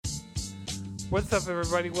What's up,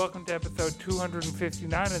 everybody? Welcome to episode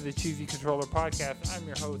 259 of the Cheesy Controller Podcast. I'm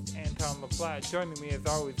your host, Anton LaFlatte. Joining me, as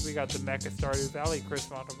always, we got the Mecha Starters Valley, Chris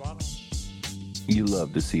Montalbano. You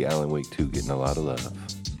love to see Alan Wake 2 getting a lot of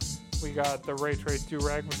love. We got the Ray Trace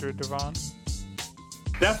Durag, Mr. Devon.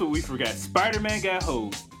 That's what we forgot. Spider-Man got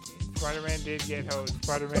hold. Spider-Man did get hosed.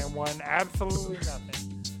 Spider-Man won absolutely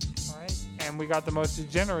nothing. All right. And we got the most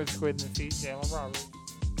degenerate squid in the seat, Jalen Roberts.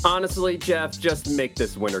 Honestly, Jeff, just make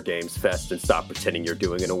this Winter Games Fest and stop pretending you're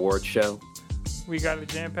doing an award show. We got a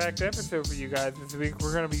jam-packed episode for you guys this week.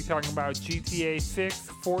 We're going to be talking about GTA 6,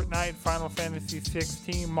 Fortnite, Final Fantasy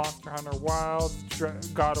 16, Monster Hunter Wilds,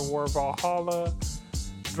 God of War Valhalla,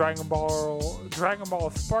 Dragon Ball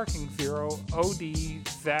Sparking Zero, OD,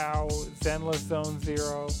 Zao, Zenless Zone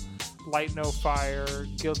Zero, Light No Fire,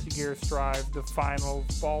 Guilty Gear Strive, The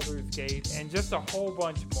Finals, Baldur's Gate, and just a whole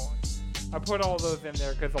bunch more. I put all those in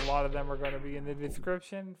there because a lot of them are going to be in the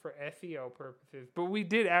description for SEO purposes. But we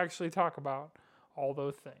did actually talk about all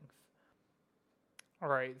those things. All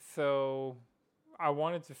right, so I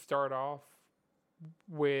wanted to start off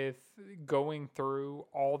with going through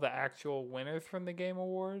all the actual winners from the Game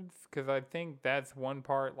Awards, because I think that's one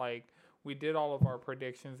part. Like, we did all of our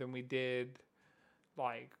predictions and we did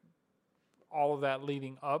like all of that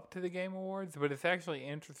leading up to the Game Awards, but it's actually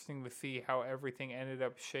interesting to see how everything ended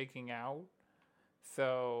up shaking out.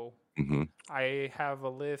 So I have a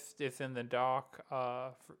list. It's in the doc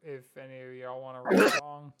if any of y'all want to read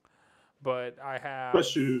along. But I have...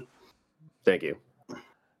 Thank you.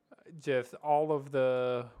 Just all of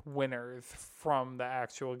the winners from the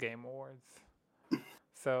actual Game Awards.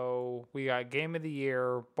 So we got Game of the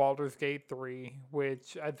Year, Baldur's Gate 3,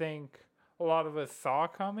 which I think a lot of us saw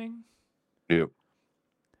coming. Yep.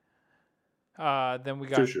 Then we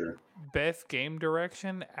got Best Game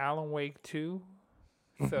Direction, Alan Wake 2.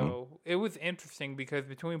 So it was interesting because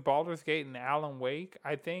between Baldur's Gate and Alan Wake,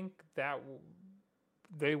 I think that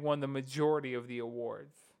they won the majority of the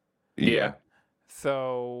awards. Yeah.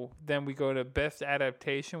 So then we go to Best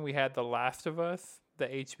Adaptation. We had The Last of Us, the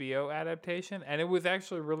HBO adaptation. And it was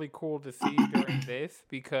actually really cool to see during this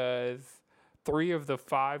because 3 of the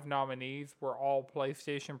 5 nominees were all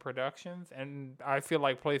PlayStation Productions. And I feel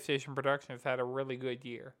like PlayStation Productions had a really good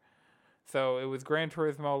year. So it was Gran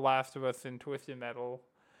Turismo, Last of Us, and Twisted Metal.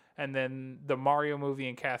 And then the Mario movie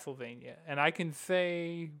and Castlevania. And I can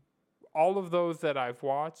say all of those that I've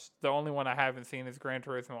watched, the only one I haven't seen is Gran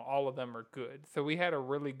Turismo. All of them are good. So we had a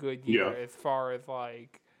really good year as far as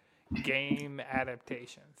like game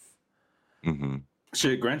adaptations.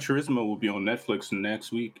 Shit, Gran Turismo will be on Netflix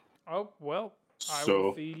next week. Oh, well, I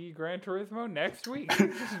will see Gran Turismo next week.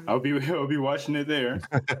 I'll be watching it there.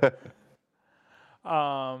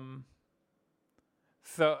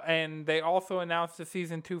 So, and they also announced a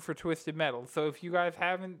season 2 for Twisted Metal. So if you guys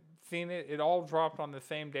haven't seen it, it all dropped on the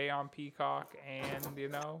same day on Peacock, and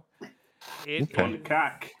it on the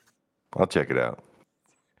cock. I'll check it out.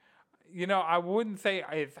 I wouldn't say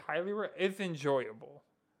it's it's enjoyable.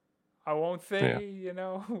 I won't say,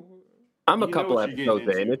 I'm a couple episodes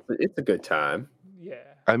in. It's a good time. Yeah.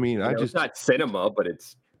 I mean, it's not cinema, but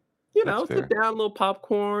it's sit down, a little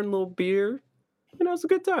popcorn, a little beer. It's a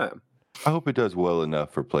good time. I hope it does well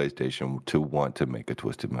enough for PlayStation to want to make a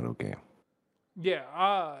Twisted Metal game.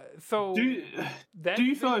 Yeah. So do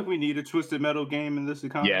you feel like we need a Twisted Metal game in this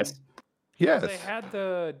economy? Yes. Yes. They had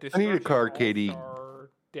the I need a carcadey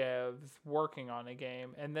devs working on a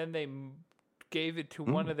game, and then they gave it to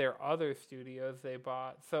one of their other studios they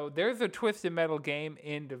bought. So there's a Twisted Metal game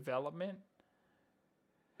in development.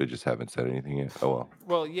 They just haven't said anything yet. Oh well.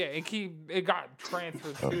 Well, yeah, it got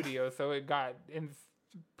transferred studios, so it got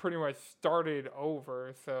pretty much started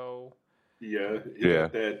over. So yeah.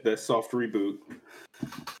 That soft reboot.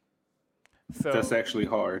 So that's actually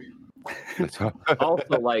hard.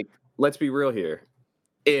 Also, like, let's be real here.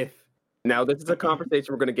 Now this is a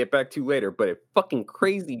conversation we're going to get back to later, but if fucking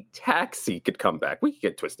Crazy Taxi could come back, we could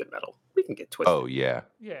get Twisted Metal. We can get Twisted. Oh yeah.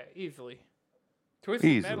 Yeah, easily.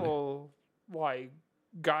 Twisted Metal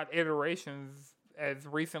got iterations as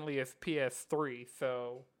recently as PS3,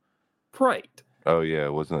 so right. Oh yeah,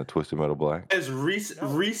 wasn't it Twisted Metal Black? As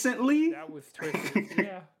recently? That was Twisted.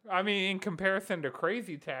 Yeah. I mean, in comparison to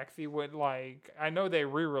Crazy Taxi, I know they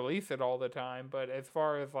re-release it all the time, but as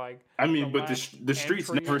far as but the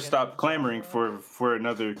streets never stopped clamoring for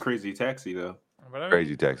another Crazy Taxi though.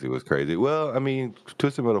 Crazy Taxi was crazy. Well, I mean,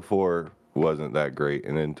 Twisted Metal 4 wasn't that great,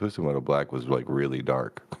 and then Twisted Metal Black was really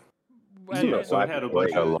dark. So it had a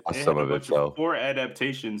bunch of 4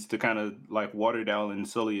 adaptations to kind of water down and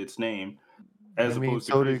sully its name. As opposed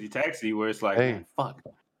to Crazy Taxi, where it's like, man, fuck.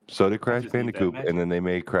 So did Crash Bandicoot, and then they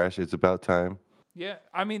made Crash It's About Time. Yeah,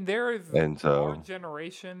 I mean, there is And our so,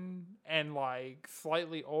 generation and like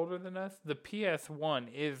slightly older than us. The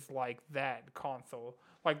PS1 is like that console.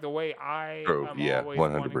 Like the way I true, am yeah, always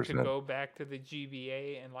wanting to 100%. go back to the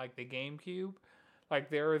GBA and like the GameCube. Like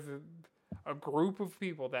there is a group of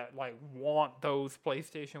people that like want those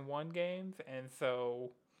PlayStation 1 games, and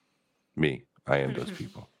so Me, I am those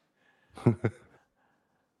people.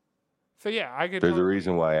 so yeah, I could There's a totally.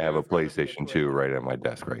 reason why I have a There's gonna be a PlayStation 2 twist. right at my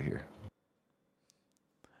desk right here.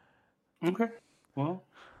 Okay. Well,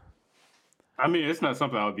 I mean, it's not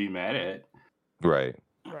something I would be mad at. Right.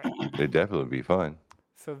 Right. It'd definitely be fun.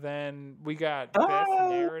 So then we got best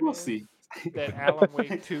narrative. We'll see. That Alan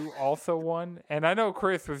Wake 2 also won. And I know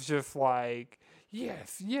Chris was just like,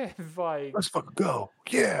 yes, like Let's fucking go.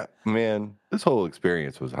 Yeah. Man, this whole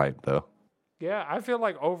experience was hype though. yeah, I feel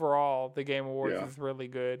like overall the Game Awards Yeah. is really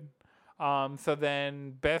good. So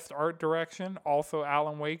then best art direction, also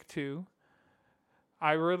Alan Wake 2.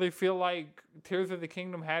 I really feel like Tears of the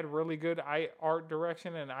Kingdom had really good art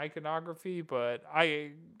direction and iconography, but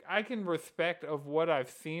I can respect of what I've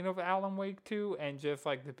seen of Alan Wake 2 and just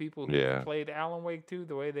like the people who Yeah. played Alan Wake 2,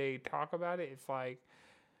 the way they talk about it, it's like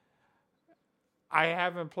I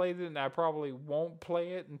haven't played it and I probably won't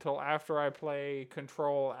play it until after I play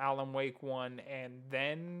Control, Alan Wake 1, and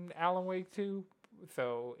then Alan Wake 2.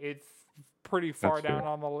 So it's pretty far That's down fair.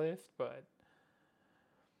 on the list, but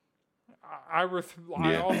I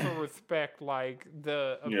also respect like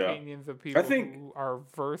the Yeah. opinions of people think- who are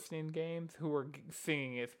versed in games who are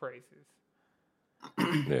singing its praises.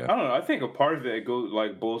 Yeah. I don't know. I think a part of it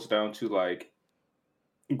boils down to like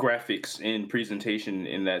graphics and presentation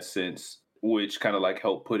in that sense, which kind of like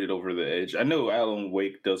help put it over the edge. I know Alan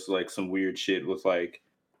Wake does like some weird shit with like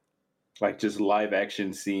just live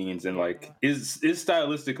action scenes and like is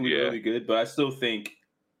stylistically Yeah. really good, but I still think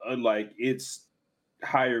like it's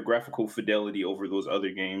higher graphical fidelity over those other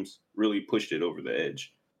games really pushed it over the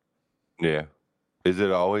edge. Yeah. Is it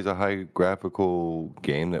always a high graphical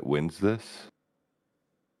game that wins this?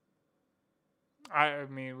 I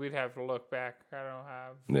mean, we'd have to look back. I don't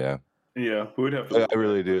have. Yeah. Yeah, we'd have to. I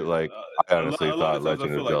really do. Like, I honestly a lot thought of times I Legend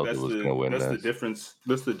feel of like Zelda that's was the going to win that's the this. difference.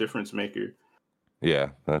 That's the difference maker. Yeah,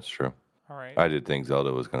 that's true. All right. I did think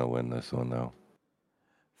Zelda was going to win this one, though.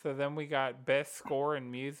 So then we got best score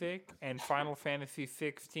in music, and Final Fantasy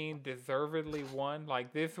 16 deservedly won.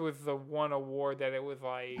 Like this was the one award that it was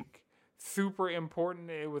like super important.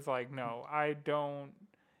 It was like, no, I don't.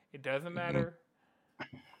 It doesn't matter.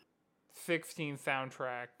 16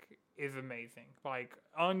 soundtrack is amazing. Like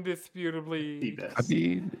undisputably The best. I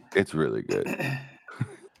mean, it's really good.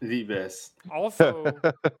 The best. Also,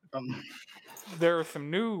 Um, there are some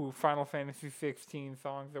new Final Fantasy 16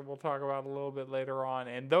 songs that we'll talk about a little bit later on,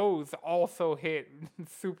 and those also hit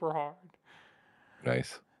super hard.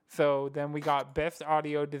 Nice. So then we got Best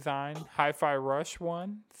Audio Design, Hi-Fi Rush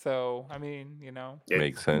won. So, I mean, you know.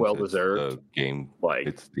 Makes sense. Well It's deserved. the game. Like,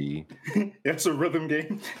 It's the. it's a rhythm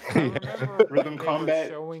game. I remember Rhythm when they combat.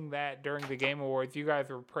 were showing that during the Game Awards, you guys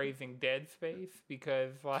were praising Dead Space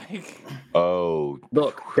because, like... Oh,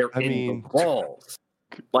 look, they're I in mean- the walls.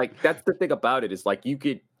 Like, that's the thing about it is like you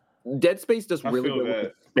could. Dead Space does I really feel good that.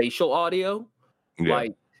 with spatial audio. yeah.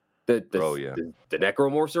 Like the Oh, yeah. the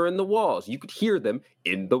necromorphs are in the walls. You could hear them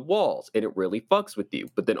in the walls, and it really fucks with you.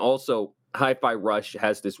 But then also, Hi-Fi Rush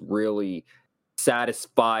has this really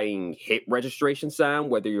satisfying hit registration sound,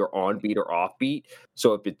 whether you're on beat or off beat.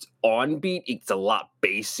 So if it's on beat, it's a lot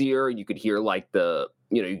bassier. You could hear like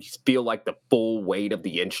you feel like the full weight of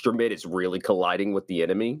the instrument is really colliding with the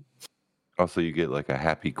enemy. Also, you get like a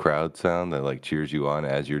happy crowd sound that like cheers you on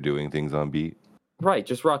as you're doing things on beat. Right,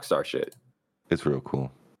 just rockstar shit. It's real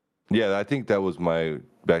cool. Yeah, I think that was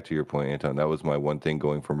back to your point, Anton, that was my one thing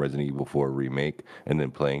going from Resident Evil 4 Remake and then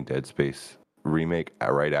playing Dead Space Remake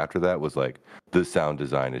right after that was like, the sound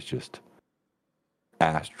design is just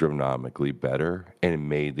astronomically better and it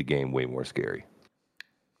made the game way more scary.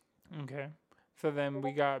 Okay. So then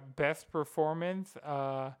we got Best Performance.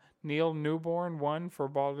 Neil Newborn won for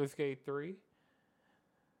Baldur's Gate 3.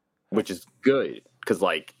 Which is good, because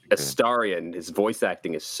like Astarion, his voice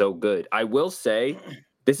acting is so good. I will say,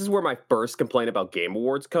 this is where my first complaint about Game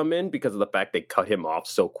Awards come in because of the fact they cut him off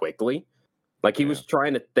so quickly. Like he was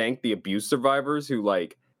trying to thank the abuse survivors who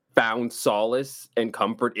like found solace and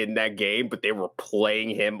comfort in that game, but they were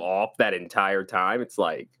playing him off that entire time. It's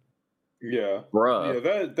like, Yeah, bruh.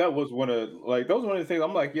 yeah. That was one of the things.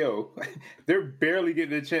 I'm like, yo, they're barely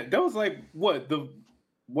getting a chance. That was like what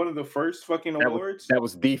one of the first fucking awards. That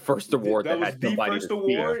was the first award That was had the somebody first to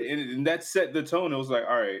award, and that set the tone. It was like,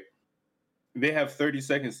 all right, they have 30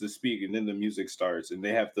 seconds to speak, and then the music starts, and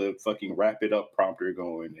they have the fucking wrap it up prompter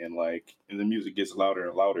going, and the music gets louder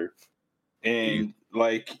and louder, and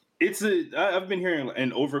like I've been hearing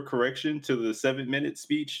an overcorrection to the 7-minute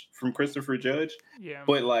speech from Christopher Judge, Yeah.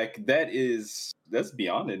 but like that's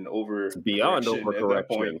beyond an Beyond overcorrection at that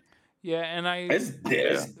point. overcorrection. Yeah, and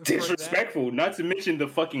It's disrespectful. Not to mention the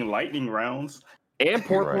fucking lightning rounds. And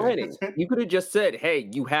poor Right. planning. You could have just said, hey,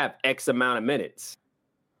 you have X amount of minutes.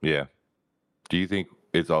 Yeah. Do you think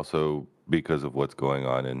it's also because of what's going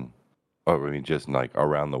on just like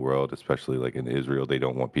around the world, especially like in Israel, they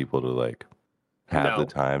don't want people to like have the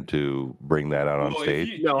time to bring that out on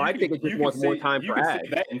stage? I think it just wants more time for ads. You can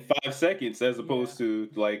say that in 5 seconds as opposed to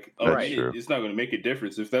like a That's minute. true. It's not going to make a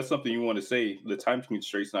difference. If that's something you want to say, the time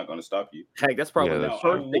constraint's not going to stop you. Heck, that's probably Yeah, the that's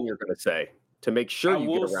first true. thing you're going to say to make sure I you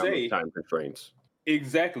will get around say- those time constraints.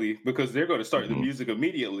 Exactly, because they're going to start the Mhm. music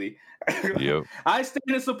immediately. Yep. I stand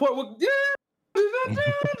in support with.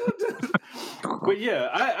 But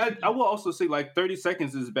yeah, I will also say like 30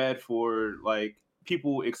 seconds is bad for like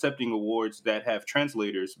people accepting awards that have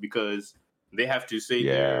translators because they have to say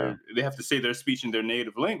their speech in their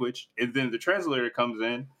native language, and then the translator comes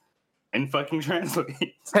in and fucking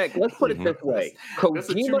translates. Heck, let's put it this way: That's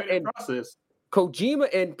a 2-minute process. Kojima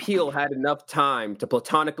and Peele had enough time to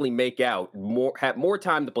platonically make out had more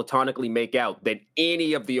time to platonically make out than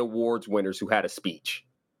any of the awards winners who had a speech.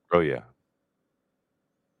 Oh yeah.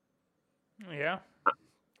 Yeah.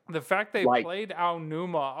 The fact they Like- played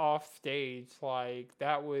Aonuma off stage, like,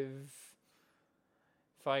 that was.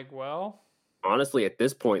 It's like, well. Honestly, at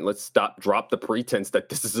this point, let's drop the pretense that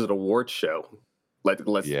this is an award show. Let's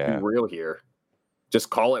be real here. Just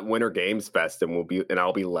call it Winter Games Fest, and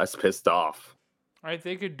I'll be less pissed off. Right,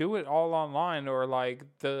 they could do it all online, or like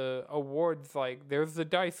the awards, like there's the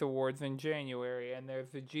DICE Awards in January, and there's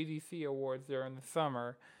the GDC Awards during the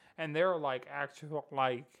summer, and there are like actual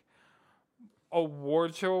like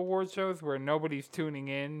award shows where nobody's tuning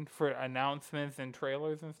in for announcements and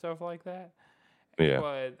trailers and stuff like that. Yeah.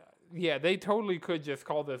 But yeah, they totally could just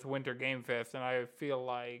call this Winter Game Fest, and I feel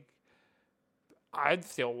like I'd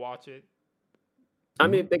still watch it. I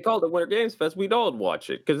mean, if they called it Winter Games Fest, we'd all watch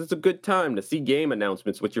it because it's a good time to see game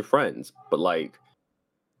announcements with your friends. But like,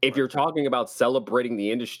 if you're talking about celebrating the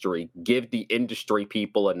industry, give the industry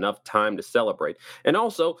people enough time to celebrate, and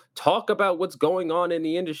also talk about what's going on in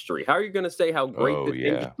the industry. How are you going to say how great this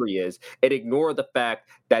industry is and ignore the fact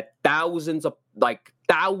that thousands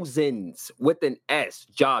with an S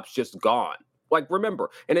jobs just gone? Like, remember,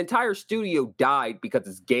 an entire studio died because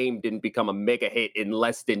its game didn't become a mega hit in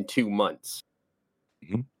less than 2 months.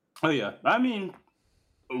 Oh yeah, I mean,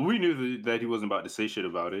 we knew that he wasn't about to say shit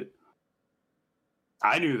about it.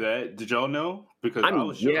 I knew that. Did y'all know? Because I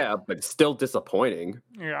was sure. Yeah, but it's still disappointing.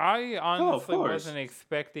 Yeah, I honestly course. wasn't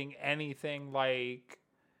expecting anything like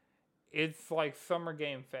it's like Summer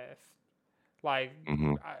Game Fest. Like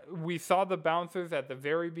we saw the bouncers at the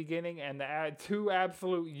very beginning, and the 2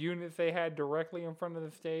 absolute units they had directly in front of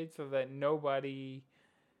the stage, so that nobody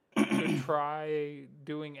could try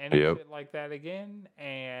doing any shit like that again.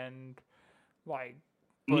 And like,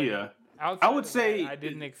 yeah, outside I would of say that, I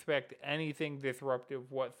didn't expect anything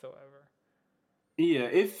disruptive whatsoever. Yeah,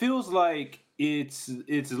 it feels like it's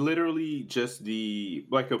literally just a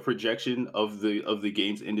projection of the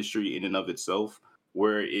games industry in and of itself,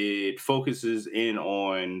 where it focuses in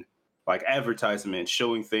on like advertisement,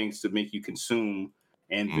 showing things to make you consume,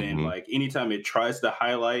 and then like anytime it tries to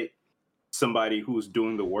highlight somebody who's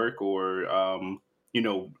doing the work or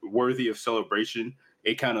worthy of celebration,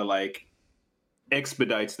 it kind of like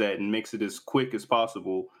expedites that and makes it as quick as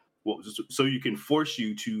possible. Well, so you can force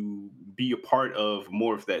you to be a part of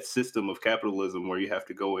more of that system of capitalism where you have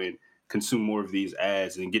to go and consume more of these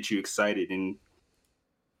ads and get you excited. And,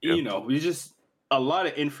 it's just a lot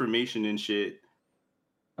of information and shit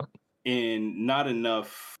and not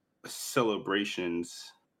enough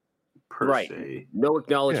celebrations per se. No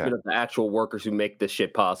acknowledgement of the actual workers who make this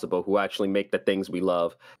shit possible, who actually make the things we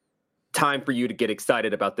love. Time for you to get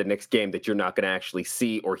excited about the next game that you're not going to actually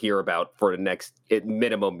see or hear about for the next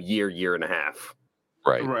minimum year and a half.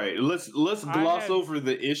 Right. Let's gloss over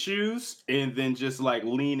the issues and then just like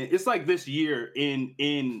lean. It's like this year in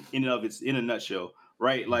a nutshell,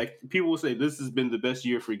 right? Like people will say this has been the best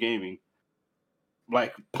year for gaming.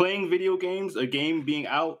 Like playing video games, a game being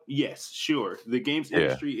out, yes, sure. The games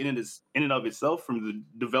industry in and of itself, from the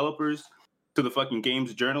developers to the fucking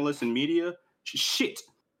games journalists and media, shit.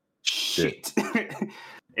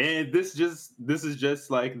 And this is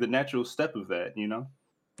just like the natural step of that,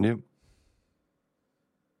 Yep.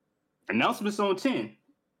 Announcements on 10.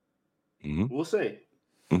 We'll say.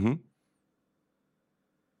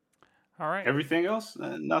 All right. Everything else,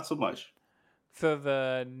 not so much. So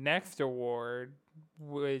the next award,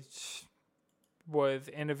 which was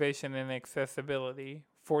Innovation and Accessibility,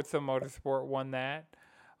 Forza Motorsport won that.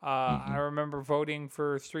 I remember voting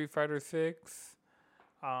for Street Fighter 6.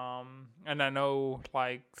 And I know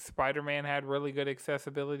like Spider-Man had really good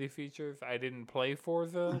accessibility features. I didn't play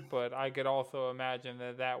Forza, but I could also imagine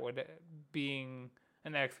that would, being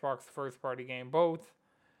an Xbox first-party game, both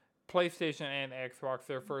PlayStation and Xbox,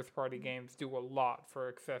 their first-party games do a lot for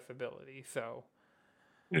accessibility. So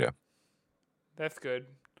Yeah. that's good.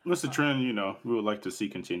 That's a trend, we would like to see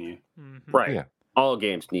continue. Mm-hmm. Right. Yeah. All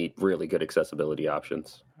games need really good accessibility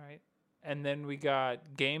options. Right. And then we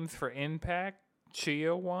got Games for Impact.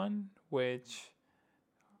 Chia won, which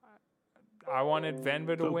I wanted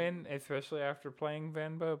Venba to win, especially after playing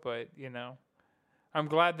Venba, but, I'm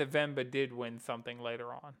glad that Venba did win something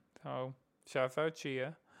later on. So, shouts out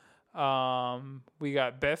Chia. We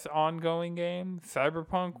got Best Ongoing Game.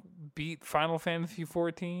 Cyberpunk beat Final Fantasy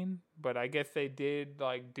 14, but I guess they did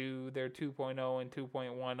do their 2.0 and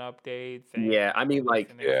 2.1 updates. And Yeah, I mean,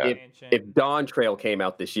 if Dawn Trail came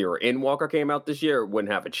out this year or Endwalker came out this year, it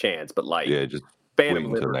wouldn't have a chance. But just Phantom wait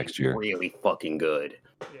until Liberty next year. Really fucking good.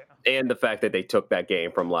 Yeah. And the fact that they took that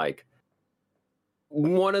game from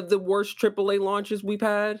one of the worst AAA launches we've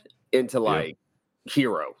had into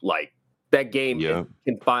Hero. That game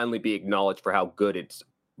can finally be acknowledged for how good it's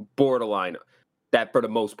borderline that for the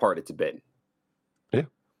most part it's been. Yeah.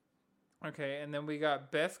 Okay, and then we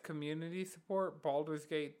got Best Community Support, Baldur's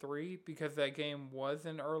Gate 3, because that game was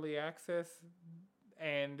in early access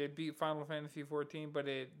and it beat Final Fantasy 14, but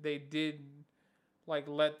they did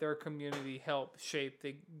let their community help shape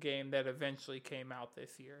the game that eventually came out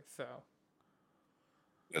this year. So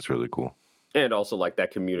that's really cool. And also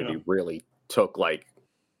that community really took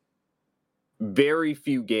very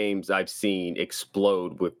few games I've seen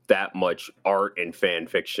explode with that much art and fan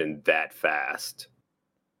fiction that fast.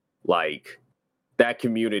 That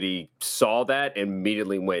community saw that and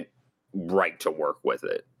immediately went right to work with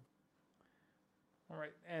it. All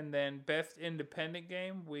right, and then Best Independent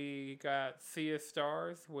Game, we got Sea of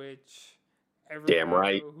Stars, which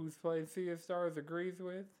everyone who's played Sea of Stars agrees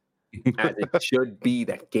with. As it should be.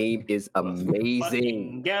 That game is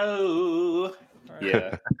amazing. Go! Right.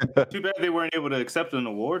 Yeah. Too bad they weren't able to accept an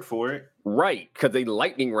award for it. Right, because they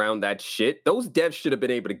lightning round that shit. Those devs should have been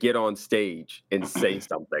able to get on stage and say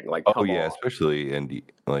something come on. Especially indie,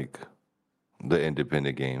 the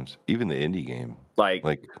independent games, even the indie game.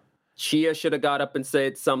 Chia should have got up and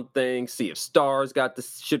said something. Sea of Stars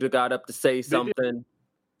should have got up to say something.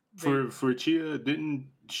 For Chia, didn't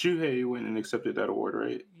Shuhei went and accepted that award,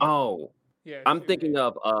 right? Oh, yeah. I'm thinking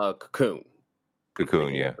of Cocoon.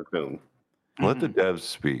 Cocoon, yeah. Cocoon. Let the devs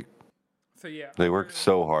speak. So yeah, they worked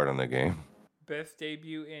so hard on the game. Best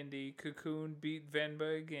debut indie, Cocoon beat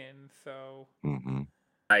Venba again. So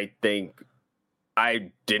I think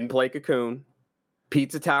I didn't play Cocoon.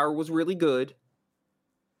 Pizza Tower was really good.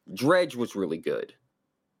 Dredge was really good.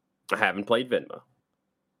 I haven't played Venba.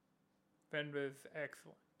 Venba's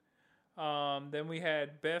excellent. Then we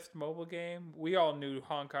had Best Mobile Game. We all knew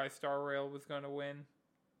Honkai Star Rail was going to win.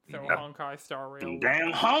 So Honkai Star Rail.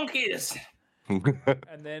 Damn honkies!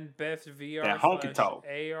 And then Best VR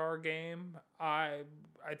 / AR game. I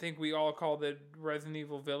think we all called it Resident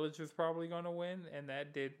Evil Village was probably going to win, and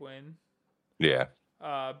that did win. Yeah.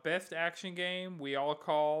 Best action game, we all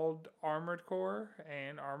called Armored Core,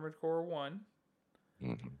 and Armored Core won.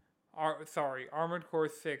 Armored Core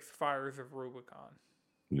 6, Fires of Rubicon.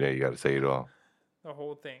 Yeah, you got to say it all. The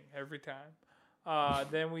whole thing, every time.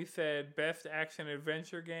 Then we said Best Action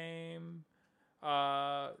Adventure Game.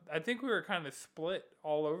 I think we were kind of split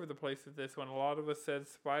all over the place with this one. A lot of us said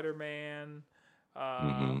Spider-Man.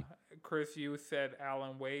 Chris, you said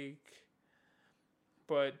Alan Wake.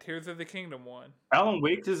 But Tears of the Kingdom won. Alan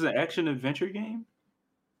Wake is an action-adventure game?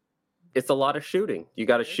 It's a lot of shooting. You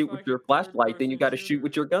got to shoot with your flashlight, then you got to shoot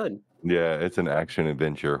with your gun. Yeah, it's an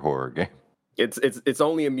action-adventure horror game. It's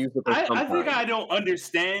only a musical. I think I don't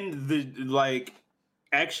understand the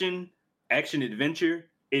action adventure.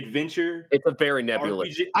 It's a very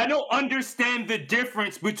nebulous. RPG. I don't understand the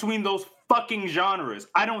difference between those fucking genres.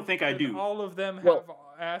 I don't think I do. All of them have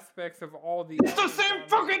aspects of all the. It's the same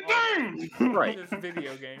fucking thing, right? Just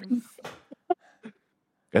video games.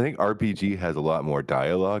 I think RPG has a lot more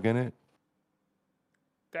dialogue in it.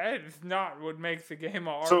 That is not what makes the game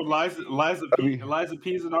a RPG. So Liza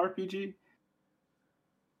P is an RPG?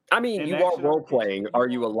 I mean, you are role-playing. Are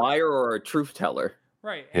you a liar or a truth teller?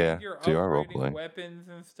 Right. Yeah, you're so you are upgrading role-playing. Weapons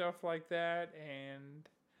and stuff like that, and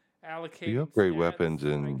allocating You upgrade stats, weapons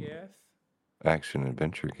in I guess.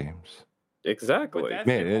 action-adventure games. Exactly. But that's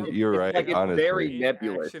Man, an you're It's right. like it's honestly, very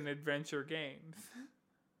nebulous. action adventure games.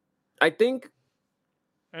 I think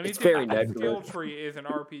Anything very with a skill nebulous. tree is an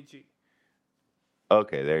RPG.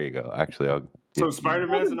 okay, there you go. Actually, I'll. So give you-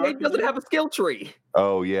 Spider-Man's an Baldur's Gate doesn't RPG? have a skill tree.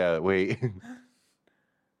 Oh yeah, wait.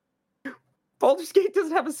 Baldur's Gate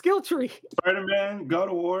doesn't have a skill tree. Spider-Man, God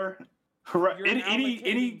of War. You're Any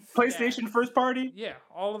allocating PlayStation stats. first party? Yeah,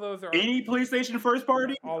 all of those are Any RPGs. PlayStation first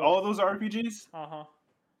party? Yeah, all of all them. those RPGs? Uh-huh.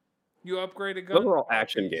 You upgrade a gun. Those are all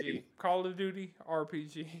action RPG. games. Call of Duty,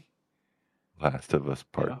 RPG. Last of Us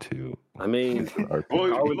Part Yeah. 2. I mean, Well,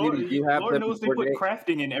 Call of Duty, you have Lord them knows they put coordinate-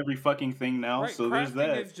 crafting in every fucking thing now, Right, so there's crafting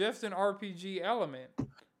that. is just an RPG element.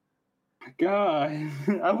 God,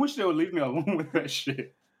 I wish they would leave me alone with that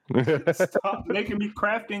shit. Stop making me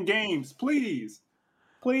crafting games, please.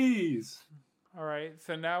 Please. All right,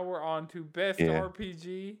 so now we're on to best Yeah.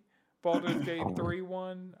 RPG. Baldur's Gate 3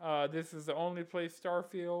 won. This is the only place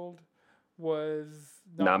Starfield was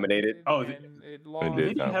Nominated. Oh, and it lost. They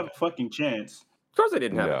did. didn't have a fucking chance. Of course, I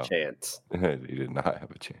didn't have No. a chance. He did not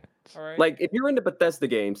have a chance. All right. Like, if you're into Bethesda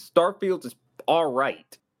games, Starfield is all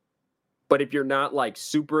right. But if you're not like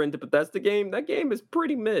super into Bethesda game, that game is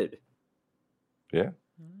pretty mid. Yeah,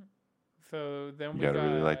 So then you we gotta got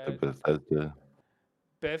really like the Bethesda.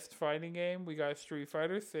 best fighting game. We got Street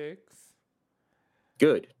Fighter 6.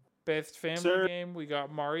 Good. Best family Sir. game. We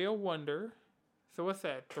got Mario Wonder. So what's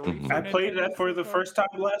that? 3 Mhm. for I played Nintendo that for the so far? first time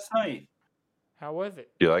last night. How was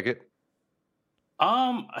it? You like it?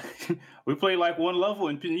 We played like one level,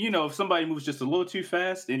 and if somebody moves just a little too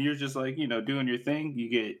fast, and you're just like doing your thing,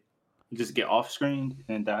 you just get off screen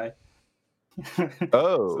and die.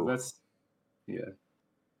 Oh, So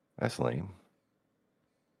that's lame.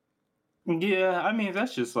 yeah. I mean,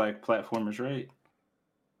 that's just like platformers, right?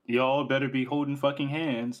 Y'all better be holding fucking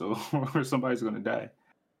hands, or somebody's gonna die.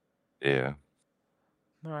 Yeah.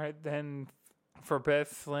 All right, then for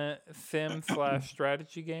best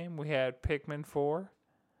sim/strategy game, we had Pikmin 4.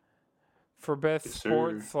 For best Yes,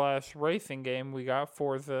 sir. sports/racing game, we got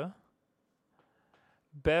Forza.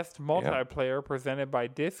 Best multiplayer presented by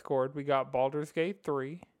Discord, we got Baldur's Gate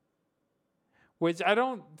 3. Which I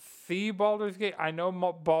don't see Baldur's Gate. I know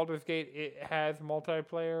Baldur's Gate it has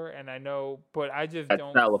multiplayer, and I know, but I just That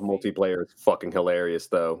don't. style of see- multiplayer is fucking hilarious,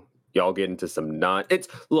 though. Y'all get into some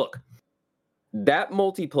look. That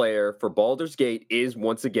multiplayer for Baldur's Gate is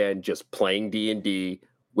once again just playing D&D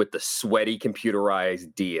with the sweaty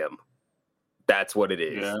computerized DM. That's what it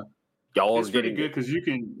is. Yeah, Y'all it's are pretty getting good because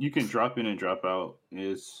you can drop in and drop out.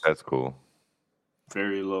 It's That's cool.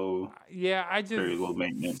 very low. Yeah, I Very low just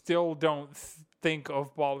maintenance. still don't think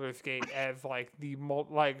of Baldur's Gate as like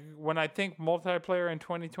like when I think multiplayer in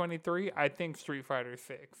 2023, I think Street Fighter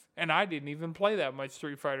 6, and I didn't even play that much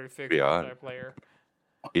Street Fighter 6 Yeah. multiplayer.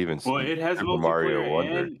 Even Well, it has Super Mario multiplayer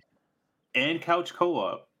Wonder. and couch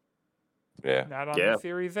co-op. Yeah. Not on Yeah. the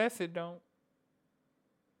Series S, it don't.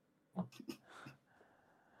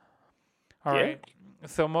 All Yeah. right.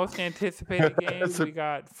 So most anticipated games, we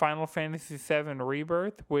got Final Fantasy VII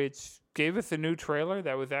Rebirth, which gave us a new trailer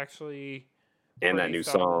that was actually and that pretty new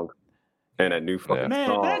solid. song. And that new fucking Man,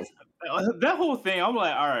 song. that's that whole thing. I'm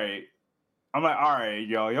like, all right,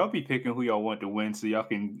 y'all be picking who y'all want to win, so y'all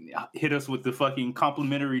can hit us with the fucking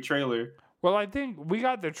complimentary trailer. Well, I think we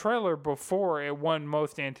got the trailer before it won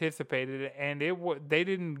most anticipated, and they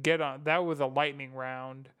didn't get on. That was a lightning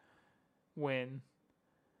round win.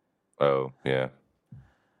 Oh, yeah.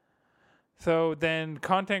 So then,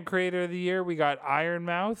 content creator of the year, we got Iron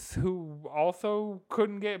Mouse, who also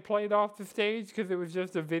couldn't get played off the stage because it was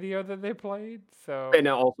just a video that they played. So And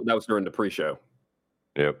now also that was during the pre-show.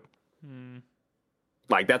 Yep.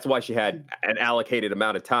 Like that's why she had an allocated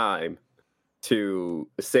amount of time to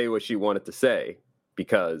say what she wanted to say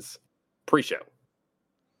because pre-show.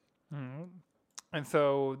 And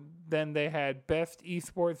so then they had best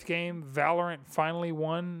esports game. Valorant finally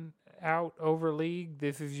won out over League.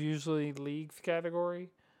 This is usually League's category,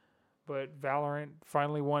 but Valorant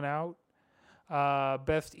finally won out.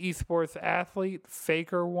 Best esports athlete,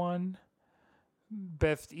 Faker won.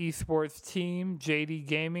 Best esports team, JD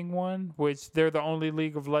Gaming won, which they're the only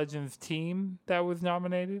League of Legends team that was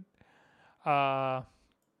nominated. Best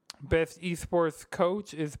esports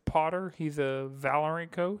coach is Potter. He's a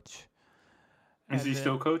Valorant coach. Is he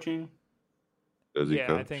still coaching? Does he Yeah,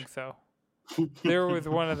 coach? I think so. There was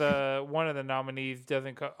one of the nominees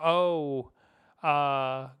doesn't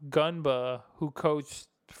Gunba, who coached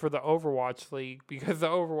for the Overwatch League because the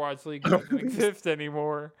Overwatch League doesn't exist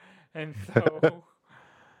anymore, and so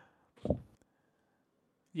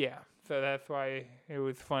yeah, So that's why it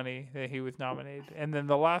was funny that he was nominated. And then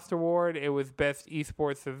the last award, it was Best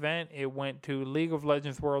Esports Event. It went to League of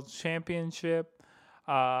Legends World Championship.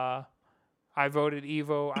 I voted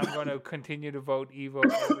Evo. I'm going to continue to vote Evo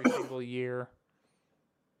every single year.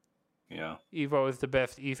 Yeah. Evo is the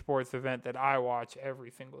best esports event that I watch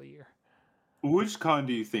every single year. Which con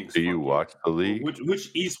do you think is Do you funkier? watch the league? Which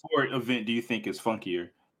esport event do you think is funkier?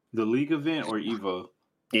 The league event or Evo?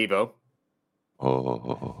 Evo.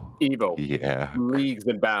 Oh, Evo. yeah. Leagues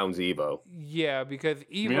and bounds Evo. Yeah, because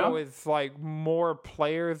Evo is like more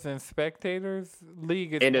players than spectators.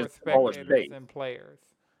 League is more spectators than players.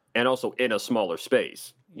 And also in a smaller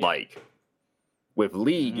space. Yeah. Like with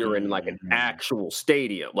League, you're in like an actual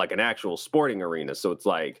stadium, like an actual sporting arena. So it's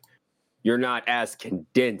like you're not as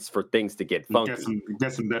condensed for things to get funky. You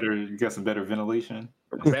got some better ventilation.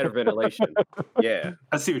 Better ventilation. Yeah.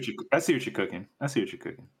 I see what you're cooking.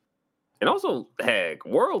 And also, heck,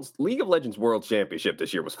 League of Legends World Championship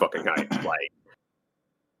this year was fucking hype. Like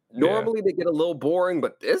normally they get a little boring,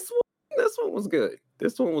 but this one was good.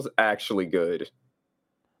 This one was actually good.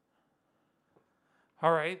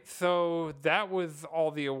 All right, so that was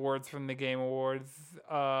all the awards from the Game Awards.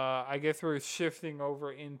 I guess we're shifting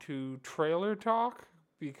over into trailer talk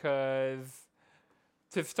because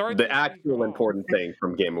to start the actual important thing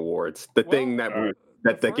from Game Awards, the thing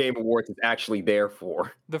that the Game Awards is actually there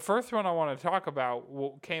for. The first one I want to talk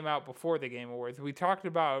about came out before the Game Awards. We talked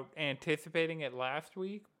about anticipating it last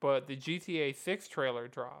week, but the GTA 6 trailer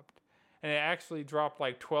dropped. And it actually dropped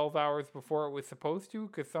like 12 hours before it was supposed to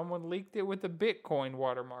because someone leaked it with a Bitcoin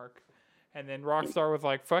watermark. And then Rockstar was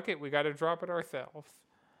like, fuck it, we got to drop it ourselves.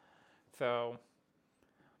 So.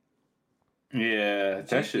 Yeah,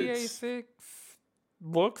 that GTA 6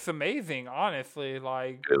 looks amazing, honestly.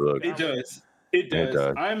 Like It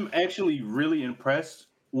does. I'm actually really impressed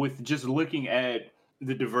with just looking at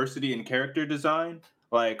the diversity in character design.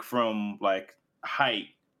 Like from like height,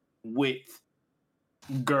 width,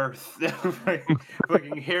 girth,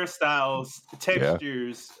 fucking hairstyles,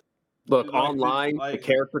 textures. Yeah. Look, online, the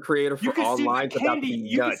character creator for online is about to be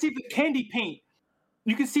you can see the candy paint.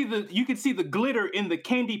 You can see the glitter in the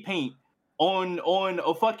candy paint on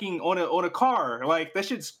a car. Like that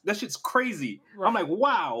shit's crazy. Right. I'm like,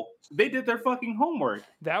 wow, they did their fucking homework.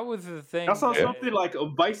 That was the thing. I saw something like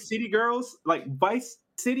Vice City Girls on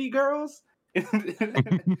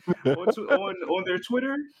their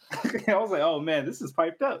Twitter. I was like, oh man, this is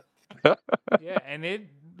piped up. Yeah, and it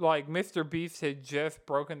like Mr. Beast had just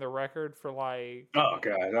broken the record for like I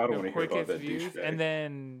don't want to hear about that views, and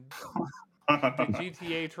then the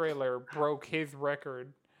GTA trailer broke his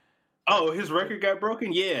record. Oh, his record got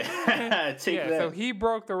broken? Yeah. That. So he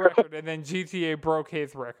broke the record, and then GTA broke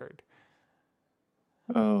his record.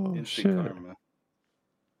 Oh, shit. Karma.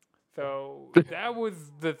 So that was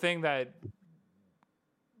the thing that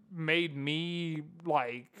made me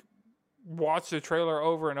like watch the trailer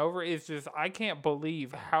over and over. Is just I can't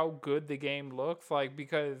believe how good the game looks like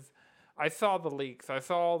because I saw the leaks. I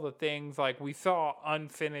saw all the things like we saw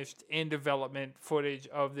unfinished in development footage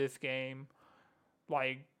of this game.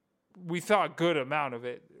 Like we saw a good amount of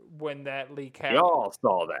it when that leak happened. Y'all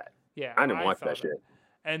saw that. Yeah. I didn't watch that shit.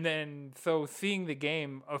 And then, so seeing the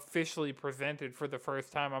game officially presented for the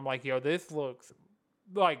first time, I'm like, yo, this looks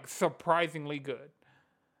like surprisingly good.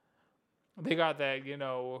 They got that,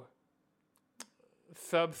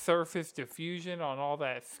 subsurface diffusion on all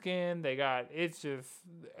that skin.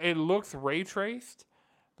 It looks ray traced.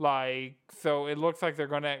 Like, so it looks like they're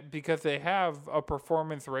going to, because they have a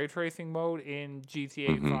performance ray tracing mode in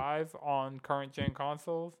GTA 5 on current gen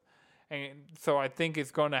consoles. And so I think it's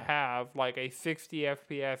going to have like a 60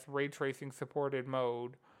 FPS ray tracing supported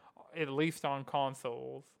mode, at least on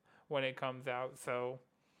consoles when it comes out. So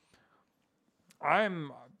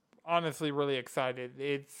I'm honestly really excited.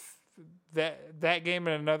 It's that game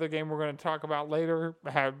and another game we're going to talk about later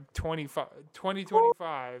have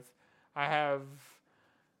 2025. I have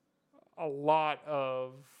a lot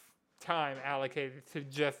of time allocated to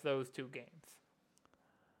just those two games.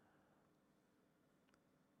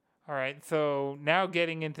 All right, so now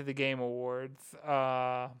getting into the Game Awards.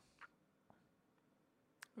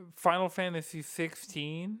 Final Fantasy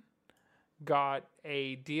 16 got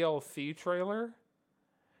a DLC trailer,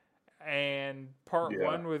 and part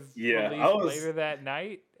 1 was released later that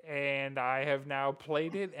night, and I have now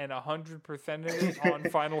played it and 100%ed it on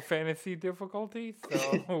Final Fantasy difficulty,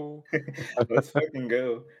 so... Let's fucking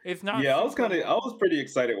go. It's not... Yeah, I was pretty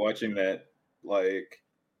excited watching that, like...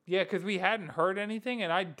 Yeah, because we hadn't heard anything,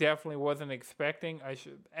 and I definitely wasn't expecting.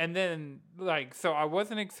 And then, so I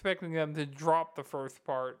wasn't expecting them to drop the first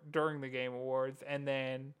part during the Game Awards, and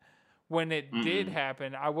then when it did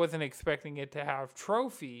happen, I wasn't expecting it to have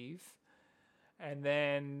trophies. And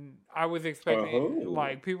then I was expecting,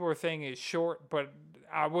 like, people were saying it's short, but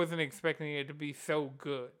I wasn't expecting it to be so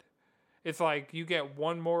good. It's like you get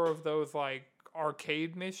one more of those, like,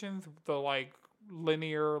 arcade missions, the, like,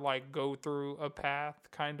 linear, like, go through a path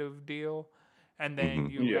kind of deal. And then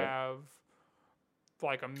you have,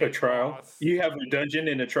 like, a trial. boss. You have a dungeon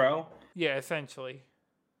in a trial? Yeah, essentially.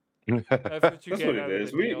 That's what you That's get what out it of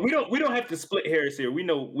is. the We DLC. don't have to split hairs here. We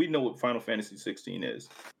know what Final Fantasy 16 is.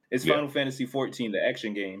 It's Final Fantasy 14, the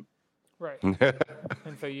action game. Right.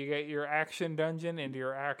 And so you get your action dungeon and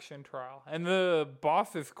your action trial. And the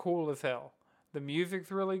boss is cool as hell. The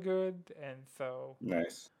music's really good, and so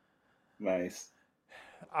Nice.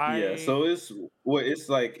 I So it's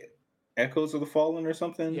like Echoes of the Fallen or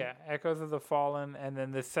something? Yeah, Echoes of the Fallen, and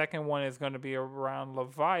then the second one is going to be around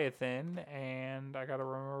Leviathan, and I got to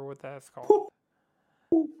remember what that's called.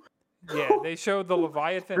 Yeah, they showed the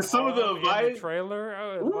Leviathan Some of the in the trailer.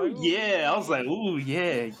 I was like, ooh,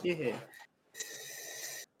 yeah.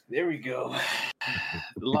 There we go.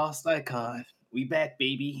 Lost icon. We back,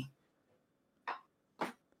 baby.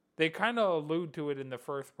 They kind of allude to it in the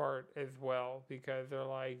first part as well, because they're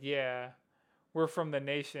like, yeah, we're from the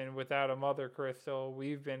nation without a mother crystal.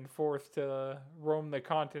 We've been forced to roam the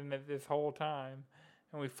continent this whole time,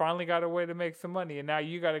 and we finally got a way to make some money, and now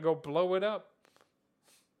you got to go blow it up.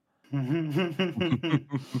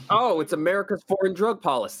 Oh, it's America's foreign drug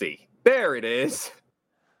policy. There it is.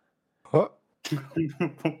 Huh?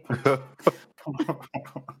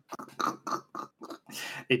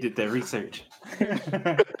 They did their research.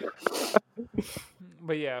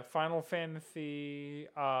 But yeah, Final Fantasy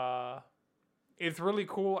it's really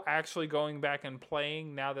cool actually going back and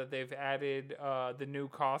playing now that they've added the new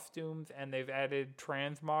costumes and they've added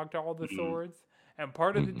transmog to all the swords. And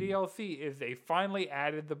part of the DLC is they finally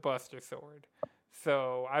added the Buster Sword.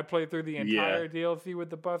 So I played through the entire DLC with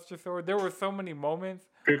the Buster Sword. There were so many moments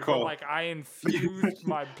where like I infused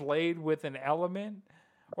my blade with an element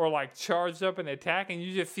or like charged up an attack and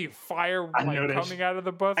you just see fire like coming out of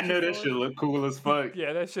the Buster Sword. I know that shit look cool as fuck.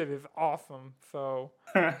 Yeah, that shit is awesome. So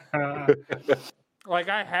like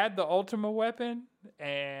I had the Ultima weapon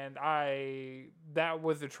and that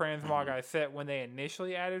was the transmog I set when they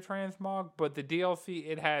initially added transmog, but the DLC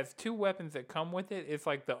it has two weapons that come with it. It's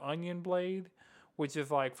like the Onion Blade, which is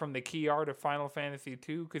like from the key art of Final Fantasy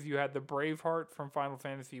 2 because you had the Braveheart from Final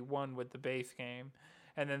Fantasy 1 with the base game.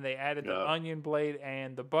 And then they added the Onion Blade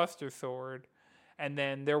and the Buster Sword. And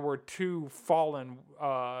then there were two Fallen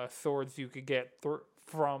swords you could get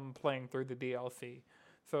from playing through the DLC.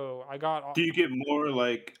 So I got. Do you get more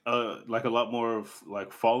like a lot more of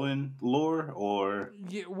like Fallen lore or?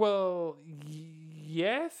 Yeah, well,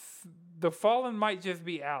 yes. The Fallen might just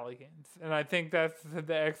be Alligans, and I think that's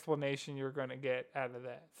the explanation you're going to get out of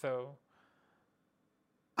that. So.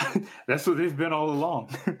 That's what they've been all along.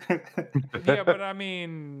 Yeah, but I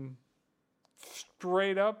mean,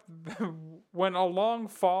 straight up, when A Long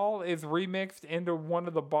Fall is remixed into one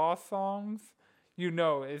of the boss songs, you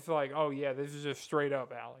know, it's like, oh yeah, this is just straight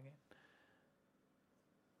up Allegan.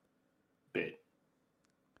 Bit.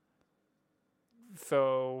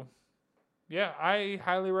 So, yeah, I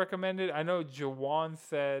highly recommend it. I know Jawan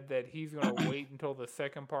said that he's going to wait until the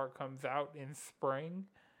second part comes out in spring.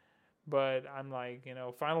 But I'm like, you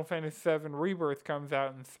know, Final Fantasy VII Rebirth comes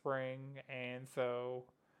out in spring, and so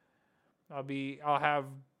I'll have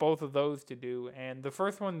both of those to do. And the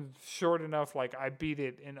first one's short enough, like I beat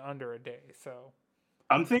it in under a day. So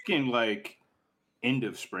I'm thinking like end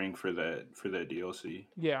of spring for that DLC.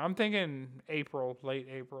 Yeah, I'm thinking late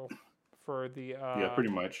April for the pretty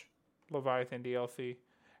much Leviathan DLC.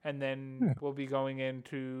 And then we'll be going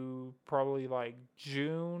into probably like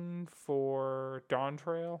June for Dawn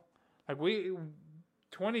Trail. Like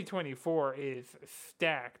 2024 is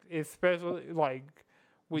stacked, especially like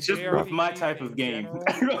with just rough my type of game.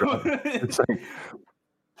 It's like,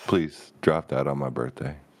 please drop that on my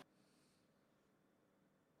birthday.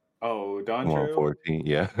 Oh, Dawn I'm Trail? on 14,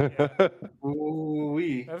 yeah.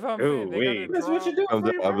 Ooh-wee. That's what I'm saying. That's what you do for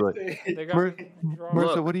your birthday.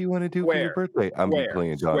 Marissa, what do you want to do for your birthday? I'm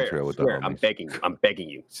playing Dawn Trail with the homies. I'm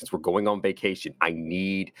begging you. Since we're going on vacation, I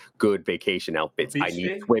need good vacation outfits. I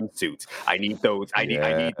need swimsuits. I need those. I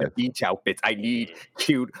need the beach outfits. I need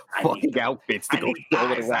cute fucking outfits to go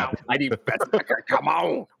strolling around. I need come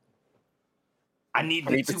on. I need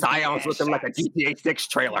the Scions looking like a GTA 6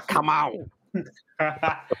 trailer. Come on.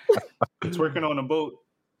 It's working on a boat.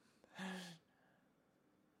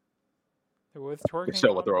 It was twerking.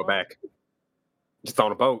 Show will throw it back. Just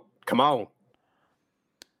on a boat. Come on.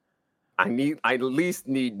 I at least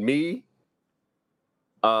need me,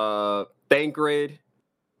 Thangrid,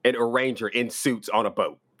 and Arranger in suits on a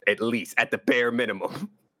boat, at least, at the bare minimum.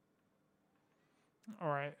 All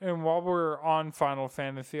right, and while we're on Final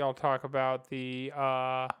Fantasy, I'll talk about the.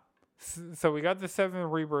 So we got the 7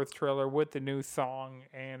 Rebirth trailer with the new song,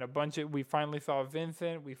 and we finally saw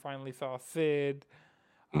Vincent, we finally saw Sid,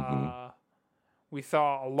 we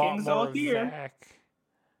saw a lot King's more all of here. Zack.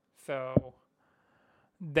 So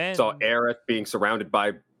then Saw Aerith being surrounded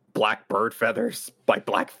by black bird feathers, by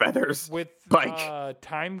black feathers. with Like,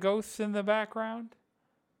 time ghosts in the background.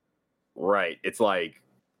 right. It's like,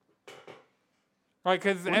 Like,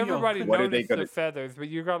 because What are y'all- everybody what are they noticed the gonna- feathers, but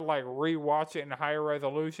you gotta like rewatch it in higher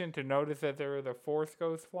resolution to notice that there are the Force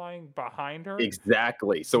ghosts flying behind her.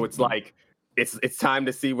 exactly. So it's like, it's time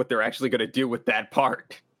to see what they're actually going to do with that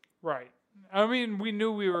part. Right. I mean, we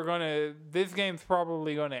knew we were gonna. This game's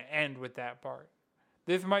probably gonna end with that part.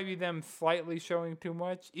 This might be them slightly showing too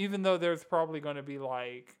much, even though there's probably gonna be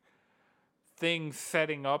like things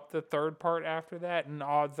setting up the third part after that, and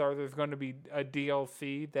odds are there's gonna be a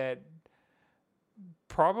DLC that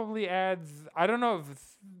probably adds. I don't know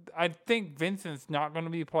if I think Vincent's not going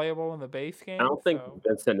to be playable in the base game. I don't think so-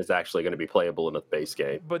 Vincent is actually going to be playable in the base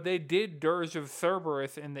game. But they did Dirge of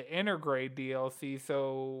Cerberus in the Intergrade DLC,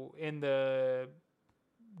 so in the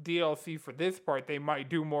DLC for this part, they might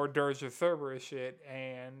do more Dirge of Cerberus shit.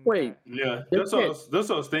 And Wait, Yeah, They that's what, can't- that's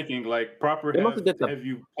what I was thinking. Like, proper They must have, have did the have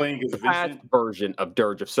you playing as the past Vincent? version of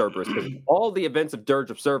Dirge of Cerberus, because all the events of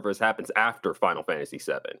Dirge of Cerberus happens after Final Fantasy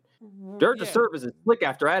VII. Dirge of Cerberus is slick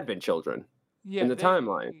after Advent Children in the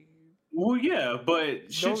timeline. Well, yeah,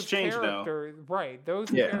 but shit's Those changed now. characters, right?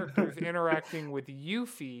 Those Yeah. characters interacting with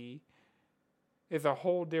Yuffie is a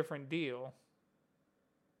whole different deal.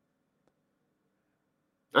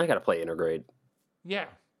 I gotta play Intergrade. Yeah.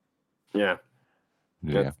 Yeah,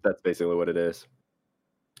 Yeah. that's basically what it is.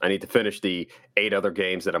 I need to finish the 8 other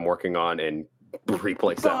games that I'm working on and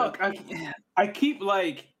replay 7. Fuck, I keep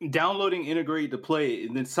like downloading Integrate to play it,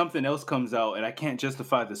 and then something else comes out, and I can't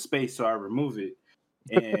justify the space, so I remove it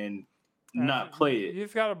and not play You it.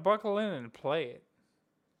 just gotta buckle in and play it.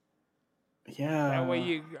 Yeah. That way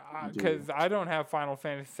you, do. because I don't have Final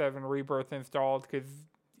Fantasy VII Rebirth installed, because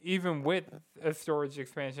even with a storage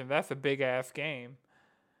expansion, that's a big ass game.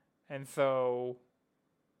 And so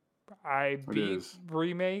I It beat is.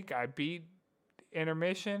 Remake, I beat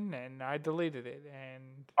Intermission, and I deleted it. And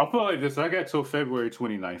I'll put it like this: I got till February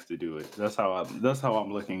 29th to do it. That's how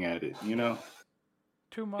I'm looking at it. You know?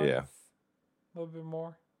 2 months, Yeah. a little bit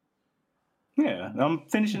more. Yeah. I'm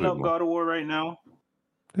finishing Bit up more. God of War right now.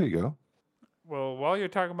 There you go. Well, while you're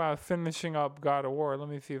talking about finishing up God of War, let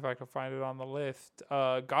me see if I can find it on the list.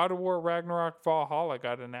 God of War Ragnarok Valhalla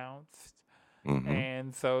got announced. Hmm.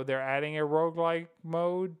 And so they're adding a roguelike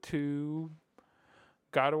mode to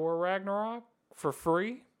God of War Ragnarok for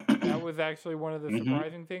free. That was actually one of the Mhm.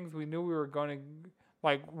 surprising things. We knew we were going to,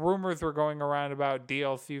 like, rumors were going around about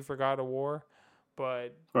DLC for God of War,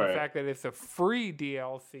 but the Right. fact that it's a free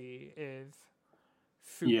DLC is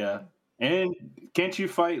super. Yeah. And can't you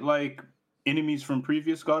fight like enemies from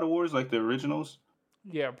previous God of Wars, like the originals?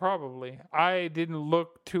 Yeah, probably. I didn't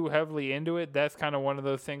look too heavily into it. That's kind of one of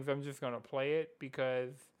those things I'm just going to play it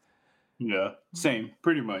because Yeah. Same,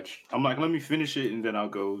 pretty much. I'm like, let me finish it and then I'll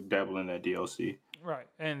go dabble in that DLC. right.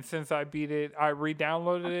 And since I beat it, I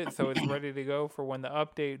re-downloaded it, so it's ready to go for when the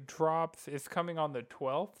update drops. It's coming on the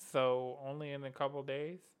 12th, so only in a couple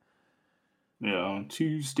days. Yeah, on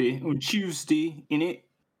Tuesday, in it.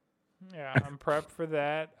 Yeah, I'm prepped for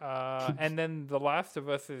that. And then The Last of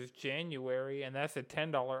Us is January, and that's a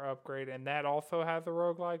 $10 upgrade, and that also has a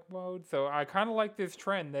roguelike mode. So I kind of like this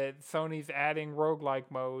trend that Sony's adding roguelike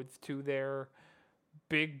modes to their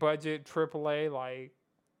big budget AAA. Like,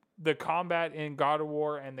 the combat in God of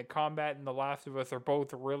War and the combat in The Last of Us are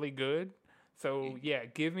both really good. So, yeah,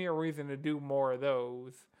 give me a reason to do more of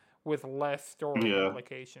those with less story Yeah.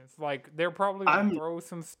 implications. Like, they're probably going I'm- to throw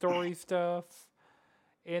some story stuff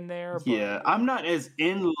in there. But Yeah, I'm not as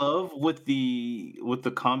in love with the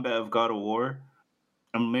combat of God of War.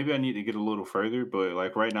 Maybe I need to get a little further, but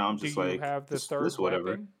like right now, I'm do just you like, have the this third whatever.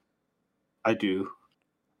 weapon? I do.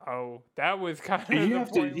 Oh, that was kind of And the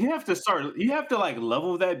point. you have to like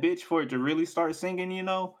level that bitch for it to really start singing, you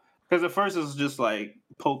know? Because at first it's just like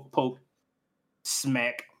poke, poke,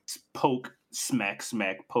 smack, poke, smack,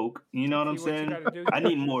 smack, poke. You know what I'm See what you saying? gotta do? I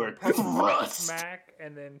need more Poke, thrust. smack,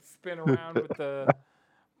 and then spin around with the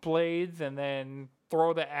blades, and then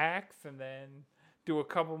throw the axe, and then do a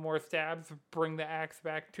couple more stabs, bring the axe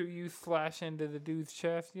back to you, slash into the dude's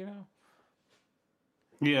chest. You know,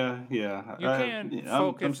 Yeah. you can I'm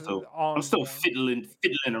focus still on I'm still one.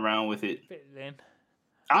 fiddling around with it. Fit it in.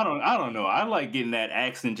 I don't know. I like getting that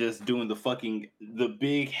axe and just doing the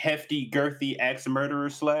big hefty girthy axe murderer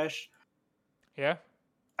slash. Yeah.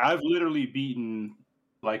 I've literally beaten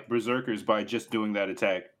like berserkers by just doing that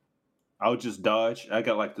attack. I'll just dodge. I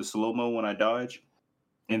got like the slow mo when I dodge,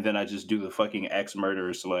 and then I just do the fucking axe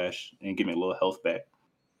murderer slash and give me a little health back.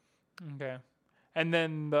 Okay. And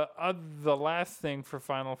then the last thing for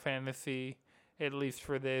Final Fantasy, at least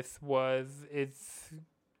for this, was it's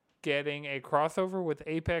getting a crossover with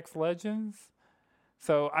Apex Legends.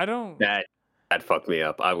 So I don't. That fucked me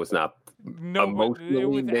up. I was not No, emotionally, it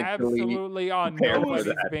was mentally absolutely on prepared for nobody's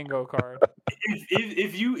that. bingo card.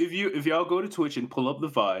 If y'all go to Twitch and pull up the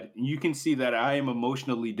VOD, you can see that I am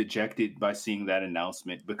emotionally dejected by seeing that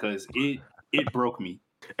announcement because it broke me.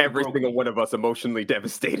 Every broke single me. one of us emotionally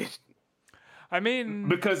devastated. I mean,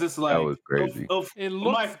 Because it's like That was crazy. it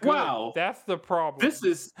looks good. Wow, That's the problem.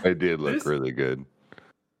 It did look this really good.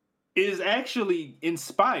 is actually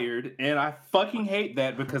inspired, and I fucking hate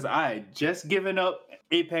that because I had just given up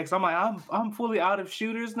Apex. I'm like, I'm fully out of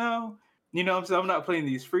shooters now. You know what I'm saying? I'm not playing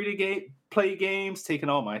these free to play games, taking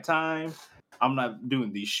all my time. I'm not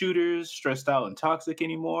doing these shooters, stressed out and toxic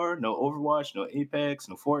anymore. No Overwatch, no Apex,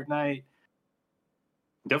 no Fortnite.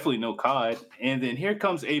 Definitely no COD. And then here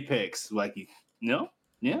comes Apex. Like, no?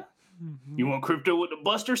 Yeah? You want crypto with the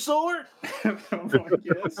Buster Sword? I'm like,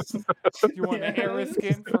 yes. You want an Era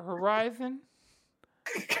skin for Horizon?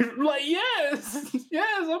 Like, yes.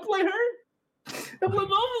 Yes, I play her. I play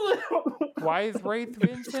both of them. Why is Wraith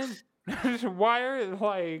Vincent? Why are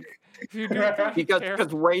if you do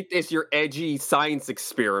because Wraith is your edgy science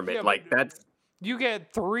experiment. Yeah, like that's you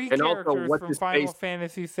get 3 And also, characters what's from his Final face?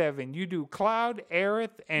 Fantasy VII. You do Cloud, Aerith,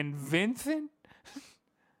 and Vincent.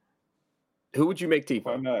 who would you make Why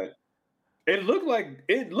Tifa? not? It looked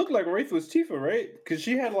like Wraith was Tifa, right? Because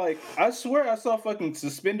she had I swear I saw fucking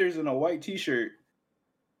suspenders and a white T-shirt.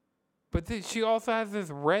 But she also has this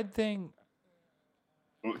red thing.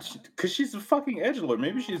 Because she's a fucking edgelord.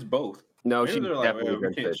 Maybe she's both. No, Maybe she's they're like, definitely we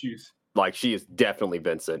can't Vincent. choose. Like she is definitely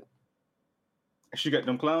Vincent. She got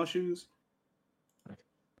them clown shoes.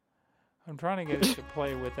 I'm trying to get it to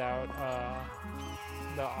play without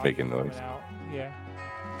the audio Making coming noise. out. Yeah.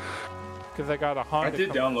 Because I got a Honda. I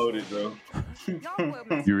did download it though.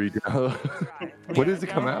 You read. When does it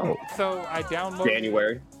come out? So I downloaded.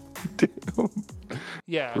 January. Damn.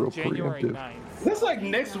 Yeah, Real January preemptive. 9th. That's like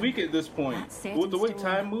next week at this point. With the way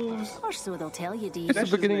time moves. Or so they'll tell you, Dee. It's the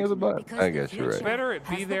That's beginning just of the month. I guess you're right. Better it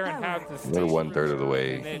be there and have the We're station 1/3 of the and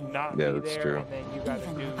way. then not Yeah, be that's there, true. and then you gotta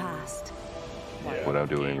Even do the past. like, What I'm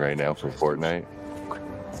doing right now for Fortnite.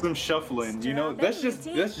 Some shuffling, you know. That's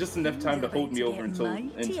just enough time to hold me over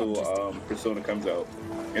until Persona comes out.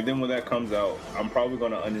 And then when that comes out, I'm probably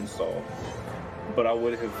gonna uninstall. But I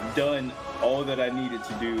would have done all that I needed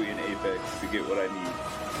to do in Apex to get what I need.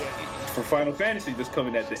 For Final Fantasy that's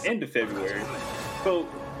coming at the end of February. So,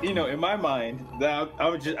 you know, in my mind,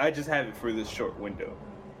 I just have it for this short window.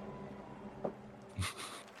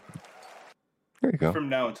 There you go. From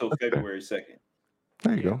now until February 2nd.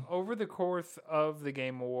 There you go. Over the course of the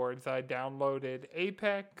Game Awards, I downloaded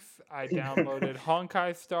Apex, I downloaded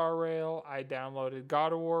Honkai Star Rail, I downloaded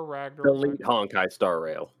God of War Ragnarok. Delete Honkai Star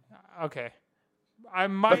Rail. Okay. I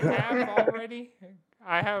might have already.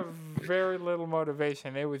 I have very little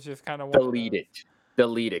motivation. It was just kind of Delete it.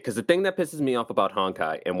 Delete it. Because the thing that pisses me off about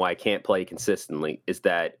Honkai and why I can't play consistently is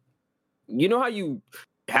that you know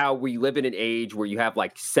how we live in an age where you have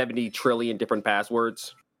like 70 trillion different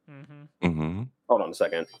passwords? Mm-hmm. Mm-hmm. Hold on a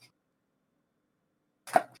second.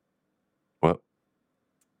 Well,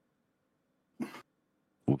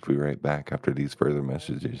 we'll be right back after these further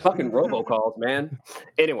messages. Fucking robocalls, man.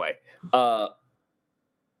 Anyway,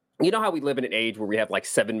 you know how we live in an age where we have like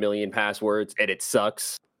 7 million passwords and it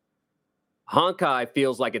sucks? Honkai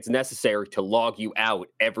feels like it's necessary to log you out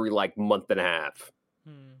every like month and a half.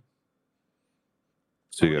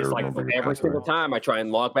 So you It's gotta like remember your every single password. time I try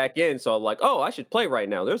and log back in. So I'm like, oh, I should play right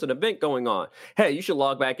now. There's an event going on. Hey, you should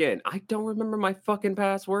log back in. I don't remember my fucking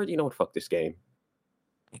password. You know what? Fuck this game.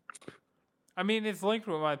 I mean, it's linked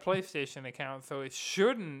with my PlayStation account, so it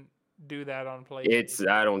shouldn't do that on PlayStation.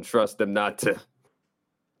 I don't trust them not to.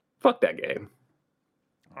 Fuck that game.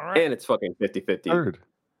 All right. And it's fucking 50-50. Third.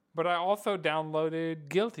 But I also downloaded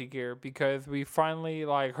Guilty Gear because we finally,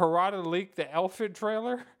 Harada leaked the Elfit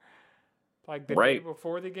trailer, the day Right.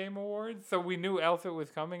 before the Game Awards. So we knew Elfit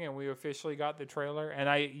was coming, and we officially got the trailer. And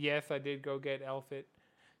I did go get Elfit.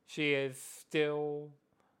 She is still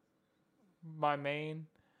my main.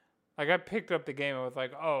 I picked up the game. I was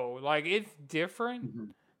like, oh, it's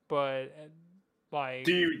different, but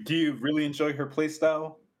Do you really enjoy her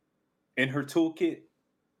playstyle and her toolkit?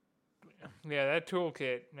 Yeah, that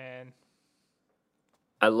toolkit, man.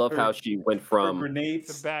 I love how she went from It's a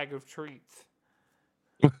grenades. bag of treats.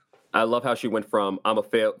 I love how she went from I'm a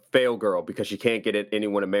fail girl because she can't get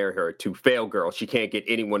anyone to marry her to fail girl. She can't get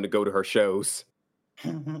anyone to go to her shows.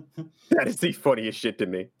 That is the funniest shit to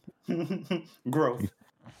me. Growth.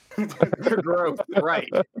 Growth, right?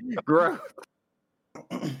 Growth.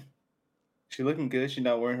 She looking good. She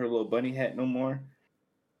not wearing her little bunny hat no more.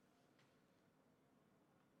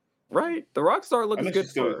 Right? The rock star I looks know good she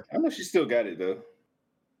still. for her. I know she still got it though.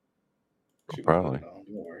 She Probably. Don't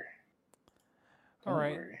worry. All Don't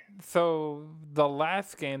right. worry. So the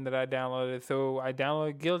last game that I downloaded, I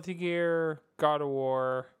downloaded Guilty Gear, God of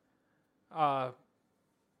War.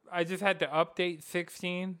 I just had to update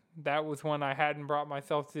 16. That was when I hadn't brought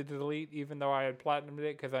myself to delete, even though I had platinumed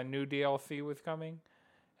it because I knew DLC was coming,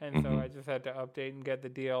 and so I just had to update and get the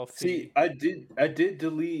DLC. See, I did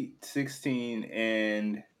delete 16,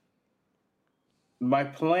 and my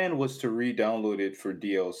plan was to re-download it for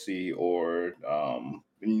DLC or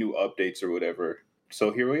new updates or whatever.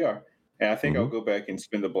 So here we are, and I think I'll go back and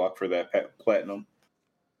spin the block for that platinum,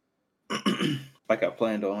 like I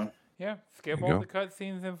planned on. Yeah, skip There you all go. the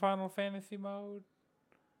cutscenes in Final Fantasy mode.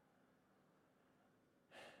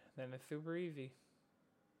 Then it's super easy.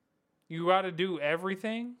 You got to do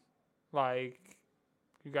everything. Like,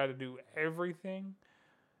 you got to do everything.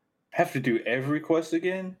 Have to do every quest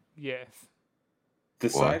again? Yes. The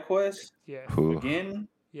What? side quest Yes. Ooh. again?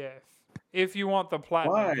 Yes. If you want the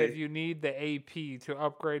platinum, Why? because you need the AP to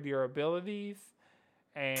upgrade your abilities.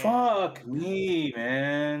 And Fuck me,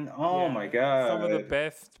 man! Oh yeah, my god! some of the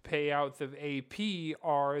best payouts of AP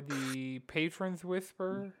are the Patron's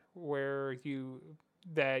Whisper, where you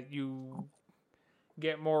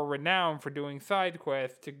get more renown for doing side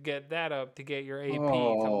quests to get that up to get your AP to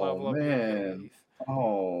level up your abilities.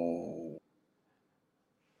 Oh,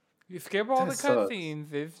 You skip all the that sucks.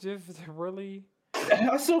 cutscenes. It's just really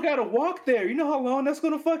I still gotta walk there. You know how long that's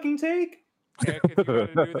gonna fucking take? yeah, because you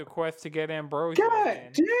got to do the quest to get Ambrosia. God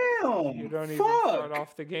and damn! you don't even Fuck! start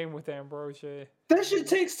off the game with Ambrosia. That shit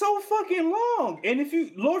takes so fucking long. And if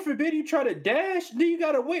you, Lord forbid, you try to dash, then you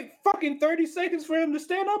gotta wait fucking 30 seconds for him to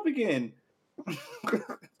stand up again.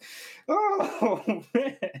 Oh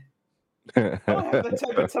man. I don't have that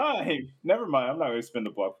type of time. Never mind. I'm not going to spend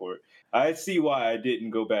the block for it. I see why I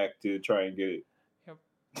didn't go back to try and get it.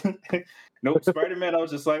 Yep. Nope. Spider-Man, I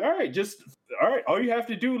was just like, all right. All you have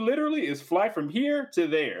to do literally is fly from here to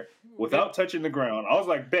there without touching the ground. I was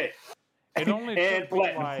like, bet. It only And took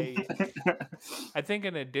me platinum. I think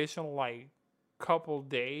an additional couple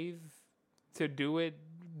days to do it.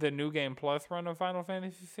 The New Game Plus run of Final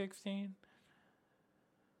Fantasy 16.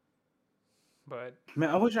 But Man,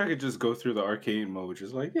 I wish I could just go through the arcade mode.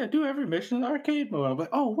 Just like, yeah, do every mission in the arcade mode. I'm like,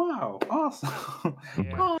 oh, wow. Awesome.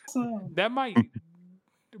 Yeah. Awesome. that might.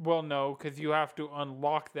 Well, no, because you have to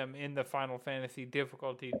unlock them in the Final Fantasy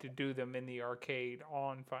difficulty to do them in the arcade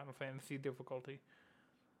on Final Fantasy difficulty.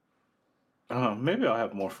 Maybe I'll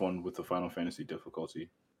have more fun with the Final Fantasy difficulty.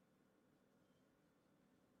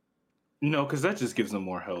 No, because that just gives them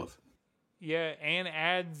more health. Yeah, and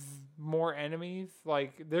adds more enemies.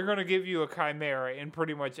 Like, they're going to give you a Chimera in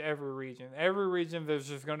pretty much every region. Every region, there's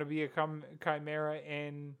just going to be a Chimera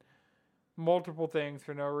in multiple things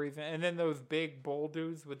for no reason. And then those big bull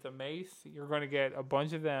dudes with the mace, you're going to get a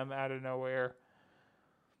bunch of them out of nowhere.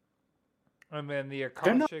 And then the Akashic.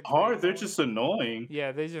 They're not hard. They're ones. just annoying.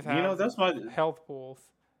 Yeah, they just have that's my health pools.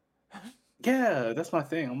 Yeah, that's my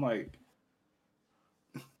thing. I'm like,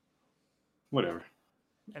 whatever.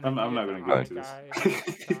 And I'm then not you going get to the get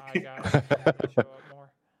into this. I got to show up more.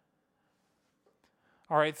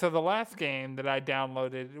 All right, so the last game that I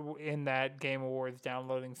downloaded in that Game Awards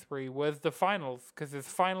downloading spree was the finals, because it's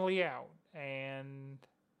finally out, and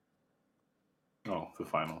Oh, the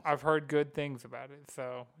finals. I've heard good things about it,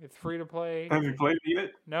 so it's free to play. Have you played it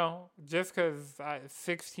yet? No, just because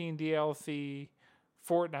 16 DLC,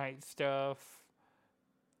 Fortnite stuff,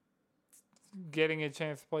 getting a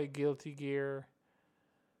chance to play Guilty Gear.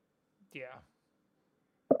 Yeah.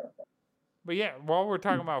 But yeah, while we're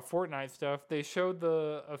talking about Fortnite stuff, they showed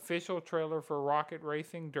the official trailer for Rocket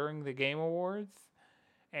Racing during the Game Awards.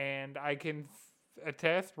 And I can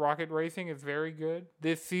attest, Rocket Racing is very good.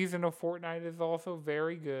 This season of Fortnite is also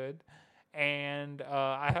very good. And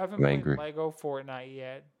I haven't played Lego Fortnite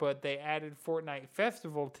yet, but they added Fortnite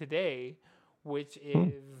Festival today, which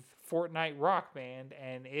is Fortnite Rock Band,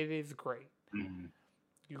 and it is great. Mm-hmm.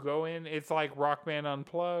 You go in, it's like Rock Band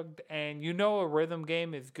Unplugged, and you know a rhythm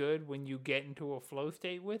game is good when you get into a flow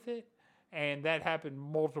state with it, and that happened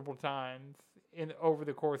multiple times over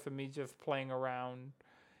the course of me just playing around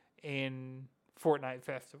in Fortnite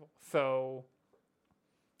Festival. So,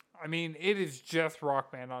 I mean, it is just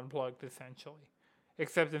Rock Band Unplugged, essentially.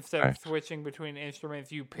 Except instead of switching between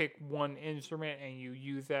instruments, you pick one instrument and you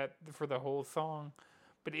use that for the whole song.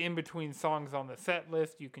 But in between songs on the set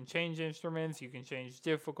list, you can change instruments, you can change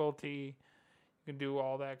difficulty, you can do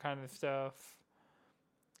all that kind of stuff.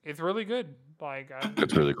 It's really good.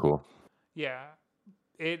 It's really cool. Yeah,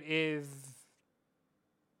 it is.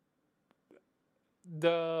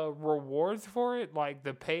 The rewards for it, like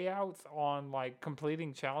the payouts on like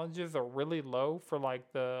completing challenges, are really low for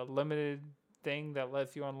like the limited thing that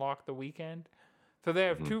lets you unlock the weekend. So they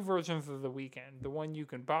have two versions of the weekend: the one you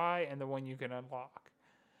can buy and the one you can unlock.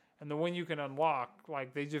 And the one you can unlock,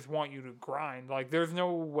 like, they just want you to grind. Like, there's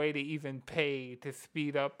no way to even pay to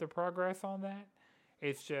speed up the progress on that.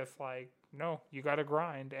 It's just like, no, you got to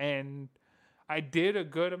grind. And I did a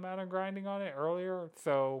good amount of grinding on it earlier.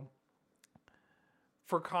 So,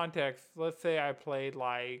 for context, let's say I played,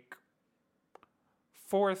 like,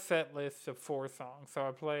 4 set lists of 4 songs. So,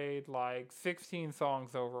 I played, like, 16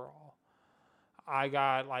 songs overall. I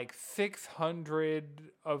got, like,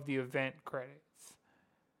 600 of the event credits.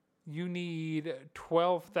 You need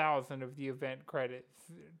 12,000 of the event credits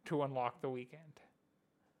to unlock the weekend.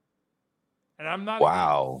 And I'm not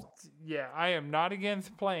I am not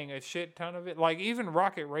against playing a shit ton of it. Like, even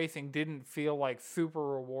Rocket Racing didn't feel like super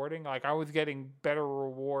rewarding. Like, I was getting better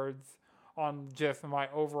rewards on just my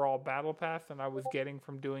overall battle pass than I was getting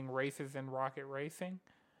from doing races in Rocket Racing.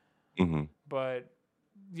 Mm-hmm. But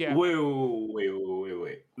yeah.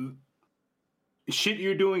 Wait. Shit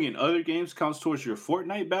you're doing in other games counts towards your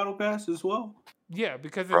Fortnite Battle Pass as well? Yeah,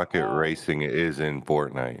 because it's Rocket Racing is in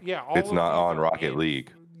Fortnite. Yeah, it's not on Rocket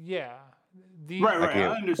League. Yeah. Right. I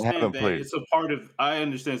understand that it's a part of. I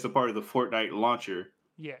understand it's a part of the Fortnite launcher.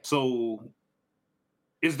 Yeah. So,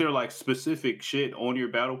 is there like specific shit on your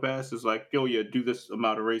battle pass? It's like, yo, yeah, do this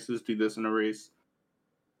amount of races, do this in a race.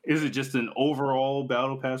 Is it just an overall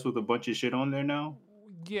battle pass with a bunch of shit on there now?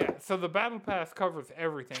 Yeah, so the battle pass covers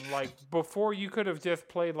everything. Like, before, you could have just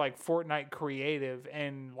played like Fortnite creative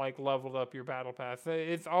and like leveled up your battle pass.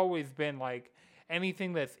 It's always been like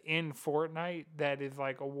anything that's in Fortnite that is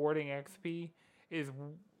like awarding XP is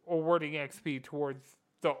awarding XP towards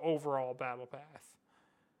the overall battle pass.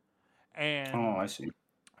 And I see.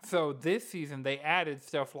 So this season they added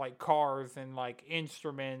stuff like cars and like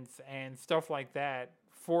instruments and stuff like that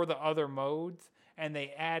for the other modes, and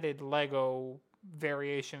they added Lego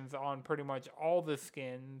variations on pretty much all the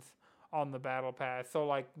skins on the battle pass. So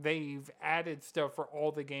like they've added stuff for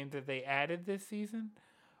all the games that they added this season.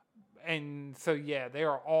 And so yeah, they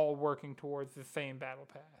are all working towards the same battle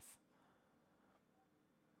pass.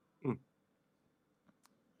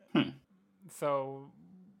 So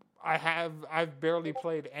I've barely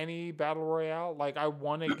played any battle royale. Like, I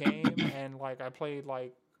won a game and like I played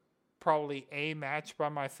like probably a match by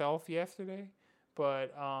myself yesterday.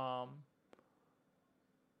 But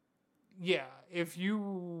yeah, if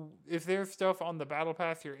there's stuff on the battle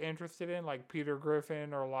pass you're interested in, like Peter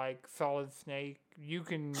Griffin or like Solid Snake, you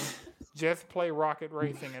can just play Rocket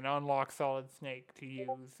Racing and unlock Solid Snake to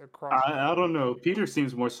use across. I don't know. Peter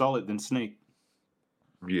seems more solid than Snake.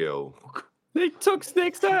 Yo, they took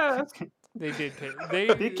Snake's ass. They did.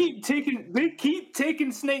 They keep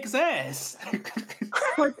taking Snake's ass.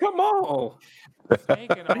 Like, come on.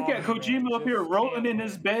 Snake and you got Kojima up here rolling in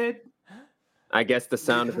his bed. I guess the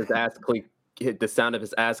sound of his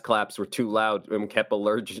ass claps were too loud and kept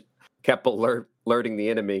alerting the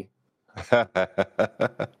enemy.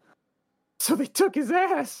 So they took his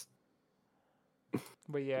ass.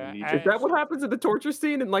 But yeah, is that what happens in the torture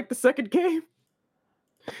scene in like the second game?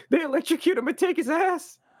 They electrocute him and take his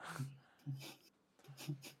ass.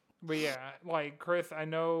 But yeah, like, Chris, I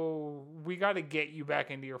know we got to get you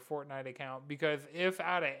back into your Fortnite account, because if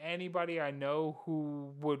out of anybody I know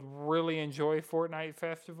who would really enjoy Fortnite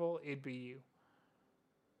Festival, it'd be you.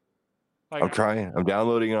 Like, I'm trying. I'm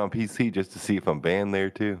downloading it on PC just to see if I'm banned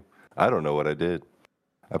there too. I don't know what I did.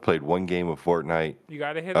 I played one game of Fortnite you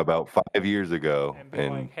gotta hit about 5 years ago. And be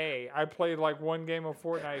like, hey, I played like one game of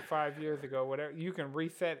Fortnite 5 years ago. Whatever. You can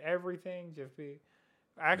reset everything. Just be...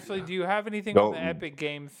 Actually, do you have anything on the Epic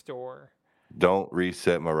Games Store? Don't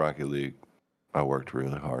reset my Rocket League. I worked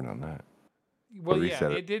really hard on that. Well, yeah,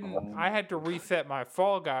 it didn't. I had to reset my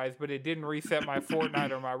Fall Guys, but it didn't reset my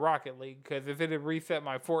Fortnite or my Rocket League. Because if it had reset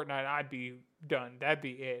my Fortnite, I'd be done. That'd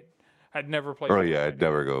be it. I'd never play. Oh yeah, I'd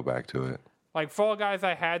never go back to it. Like Fall Guys,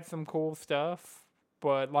 I had some cool stuff,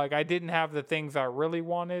 but like I didn't have the things I really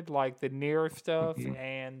wanted, like the Nier stuff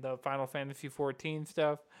and the Final Fantasy 14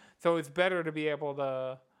 stuff. So it's better to be able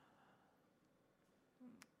to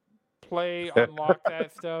unlock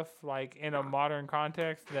that stuff like in a modern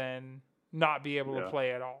context than not be able to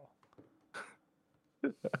play at all.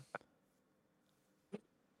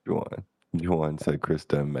 Juwan said Chris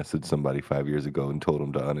Dunn messaged somebody 5 years ago and told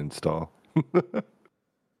him to uninstall. You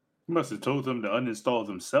must have told them to uninstall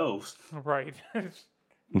themselves. Right. I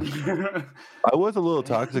was a little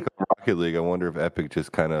toxic on Rocket League. I wonder if Epic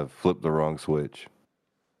just kind of flipped the wrong switch.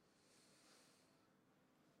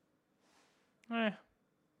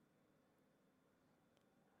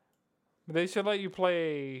 They should let you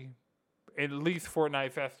play at least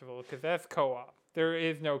Fortnite Festival because that's co-op. There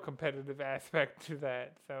is no competitive aspect to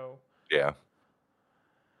that. So yeah.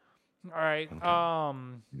 All right.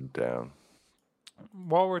 Down.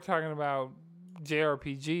 While we're talking about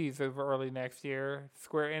JRPGs of early next year,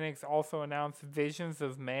 Square Enix also announced Visions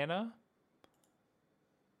of Mana.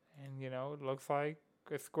 And, it looks like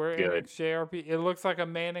a Square Enix JRPG. It looks like a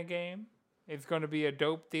Mana game. It's going to be a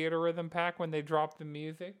dope theater rhythm pack when they drop the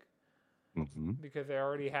music. Mm-hmm. Because they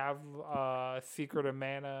already have Secret of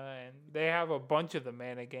Mana, and they have a bunch of the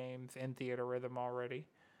Mana games in theater rhythm already.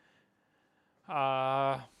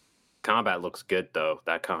 Combat looks good, though.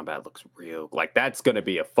 That combat looks real. Like, that's going to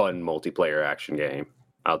be a fun multiplayer action game.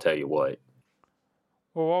 I'll tell you what.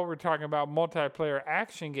 Well, while we're talking about multiplayer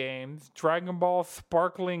action games, Dragon Ball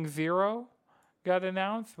Sparkling Zero got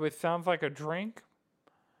announced, which sounds like a drink.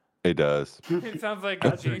 It does. It sounds like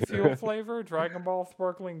a G Fuel flavor, Dragon Ball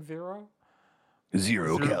Sparkling Zero.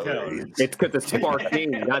 Zero calories. It's because it's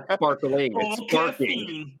sparking, not sparkling. It's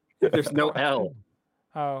sparking. There's no L.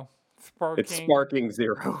 Oh, sparking. It's sparking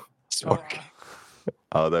zero. Sparking.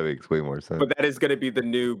 Oh, that makes way more sense. But that is going to be the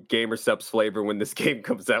new Gamer Subs flavor when this game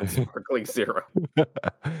comes out, Sparkling Zero.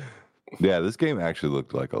 Yeah, this game actually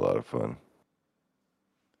looked like a lot of fun.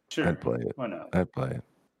 Sure. I'd play it. Why not? I'd play it.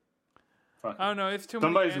 I don't know. It's too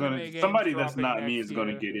many anime games. Somebody that's dropping not me next is going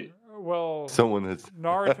to year. get it. Well, Someone that's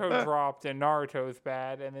Naruto dropped, and Naruto's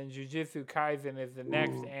bad, and then Jujutsu Kaisen is the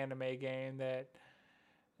next anime game that,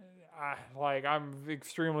 I'm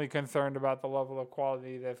extremely concerned about the level of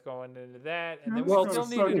quality that's going into that. And then we still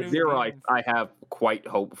need a new Zero, game. I have quite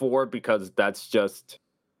hope for because that's just.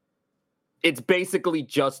 It's basically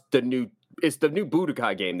just the new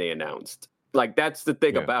Budokai game they announced. Like, that's the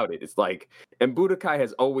thing about it. It's like, and Budokai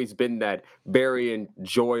has always been that very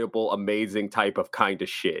enjoyable, amazing type of kind of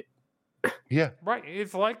shit. Yeah. Right.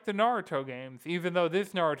 It's like the Naruto games, even though this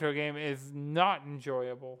Naruto game is not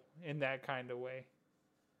enjoyable in that kind of way.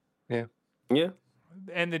 Yeah. Yeah.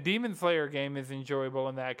 And the Demon Slayer game is enjoyable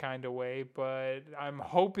in that kind of way, but I'm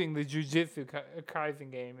hoping the Jujutsu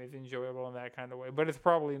Kaisen game is enjoyable in that kind of way, but it's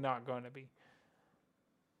probably not going to be.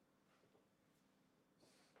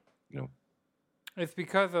 No. It's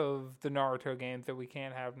because of the Naruto games that we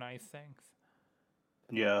can't have nice things.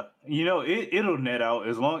 Yeah, it'll net out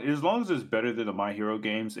as long as it's better than the My Hero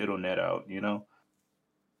games. It'll net out,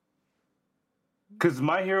 because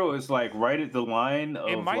My Hero is like right at the line of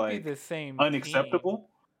it might like be the same unacceptable.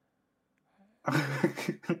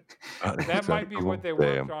 That might be what they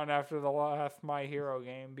worked on after the last My Hero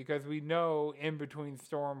game, because we know in between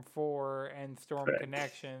Storm 4 and Storm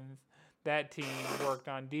Connections, that team worked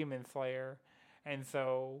on Demon Slayer. And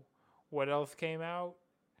so what else came out?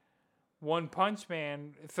 One Punch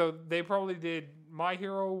Man. So they probably did My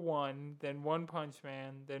Hero 1, then One Punch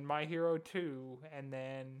Man, then My Hero 2, and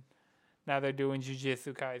then now they're doing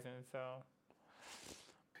Jujutsu Kaisen. So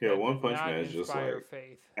yeah, One Punch Man is just like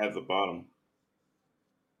faith. At the bottom.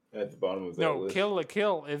 At the bottom of that list. Kill la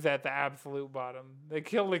Kill is at the absolute bottom. The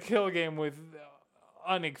Kill la Kill game was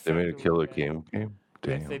unacceptable. They made a Kill la Kill game?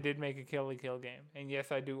 Damn. Yes, they did make a Kill la Kill game. And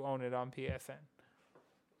yes, I do own it on PSN.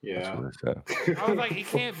 Yeah. I was like, it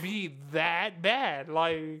can't be that bad.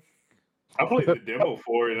 Like, I played the demo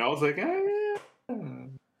for it, and I was like,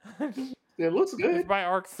 it looks good. It's by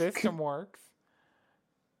Arc System Works.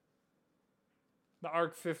 The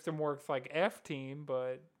Arc System Works like F Team,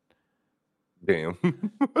 but damn.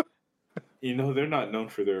 They're not known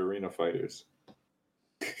for their arena fighters.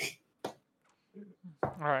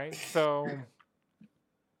 All right, so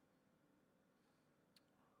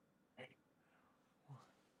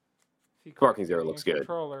Sparking Zero looks good.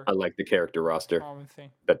 I like the character roster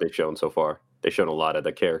that they've shown so far. They've shown a lot of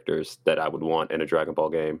the characters that I would want in a Dragon Ball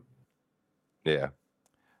game. Yeah.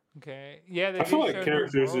 Okay. Yeah, I feel like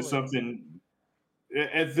characters is something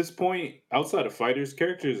at this point outside of fighters.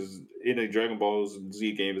 Characters in a Dragon Ball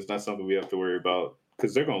Z game is not something we have to worry about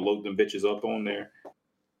because they're gonna load them bitches up on there.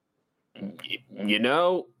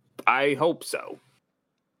 I hope so.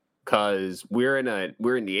 Because we're in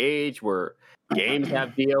the age where games have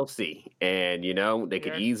DLC, and they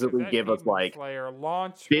could easily give us like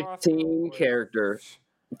 15 characters.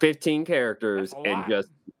 15 characters That's a and lot. just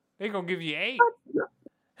They gonna give you 8.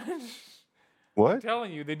 I'm What?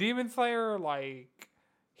 telling you, the Demon Slayer, like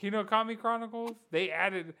Hinokami Chronicles, they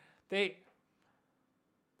had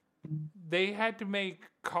to make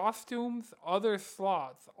costumes, other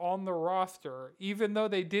slots on the roster, even though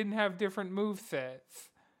they didn't have different move sets,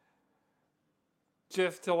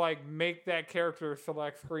 just to like make that character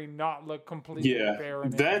select screen not look completely Yeah, barren.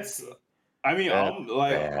 and that's. empty. I mean, That's I'm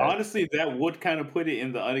like bad. honestly, that would kind of put it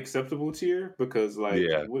in the unacceptable tier because like,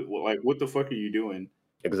 Yeah. what the fuck are you doing?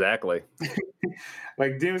 exactly.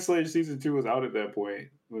 Like Demon Slayer season 2 was out at that point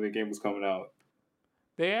when the game was coming out.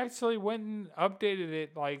 They actually went and updated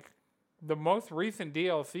it. Like the most recent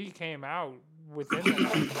DLC came out within the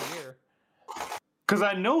last year. Because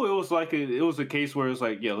I know it was like it was a case where it's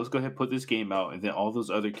like, yeah, let's go ahead and put this game out, and then all those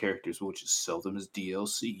other characters will just sell them as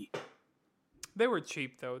DLC. They were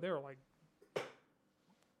cheap though. They were like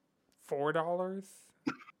 $4.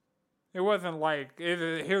 It wasn't like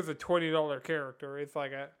here's a $20 character. It's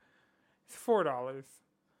like it's $4.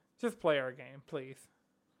 Just play our game, please.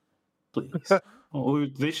 Please, oh,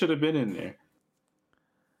 they should have been in there.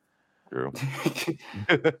 True.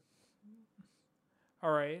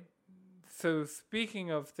 All right. So speaking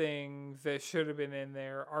of things that should have been in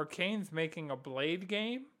there, Arcane's making a Blade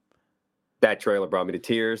game. That trailer brought me to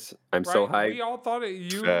tears. I'm so right? hyped. We all thought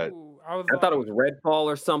it. I thought it was Redfall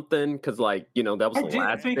or something because, like, that was I the didn't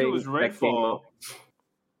last think thing it was that came Redfall. up.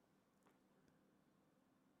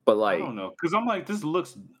 But I like, don't know, because I'm like, this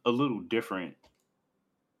looks a little different.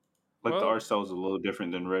 Like the Well- art style is a little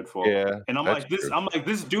different than Redfall. Yeah, and I'm that's like, this. true. I'm like,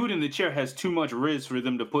 this dude in the chair has too much risk for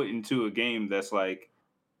them to put into a game that's like.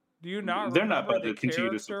 Do you not? They're not remember about the to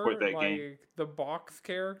continue to support character, that game. like the box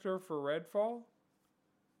character for Redfall.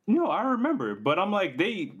 No, I remember, but I'm like,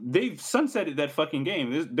 they've sunsetted that fucking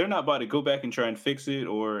game. They're not about to go back and try and fix it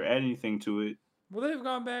or add anything to it. Well, they've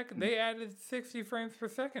gone back. They added 60 frames per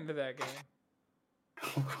second to that game.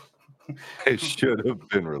 It should have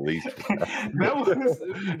been released.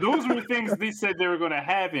 Those were things they said they were going to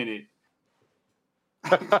have in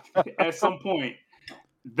it at some point.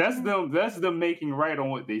 That's them making right on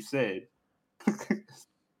what they said.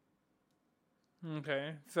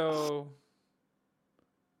 Okay, so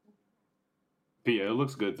But yeah, it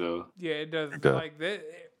looks good though. yeah, it does. It does. Like that.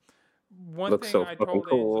 One Looks thing so I fucking told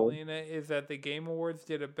cool. Angelina is that the Game Awards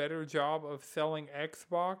did a better job of selling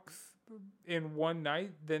Xbox in one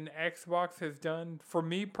night than Xbox has done for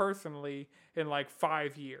me personally in like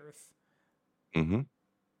 5 years. Mm-hmm.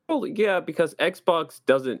 well, yeah, because Microsoft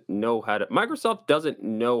doesn't know how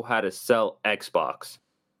to sell Xbox.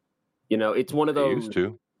 It's one of They those. used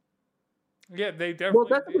to. Yeah, they definitely. Well,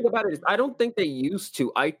 that's the thing did. about it is I don't think they used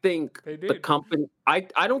to. I think They the did. company. I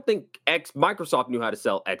don't think Microsoft knew how to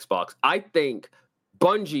sell Xbox. I think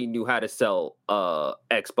Bungie knew how to sell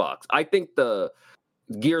Xbox. I think the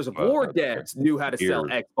Gears of War devs knew how to sell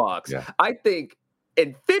Xbox. Yeah. I think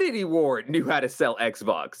Infinity Ward knew how to sell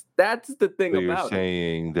Xbox. That's the thing So you're about it.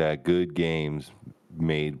 saying that good games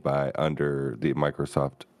made by under the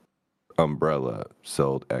Microsoft umbrella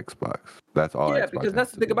sold Xbox. That's all. Yeah, Xbox because has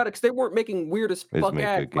that's the to thing do. about it. Because they weren't making weird as Is fuck make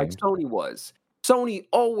ads good like games. Sony was. Sony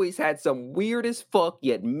always had some weird as fuck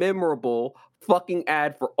yet memorable fucking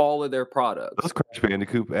ad for all of their products. Those Crash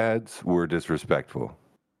Bandicoot ads were disrespectful.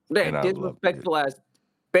 They're and I loved disrespectful as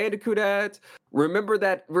Bandicoot ads. Remember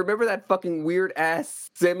that fucking weird ass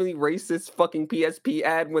semi-racist fucking PSP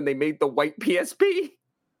ad when they made the white PSP?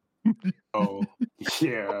 Oh,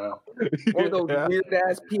 yeah. Or those weird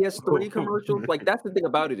ass PS3 commercials. Like that's the thing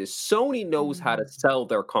about it is Sony knows how to sell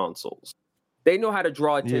their consoles. They know how to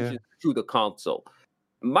draw attention to the console.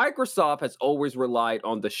 Microsoft has always relied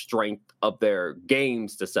on the strength of their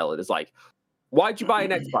games to sell it. It's like, why'd you buy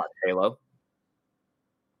an Xbox, Halo?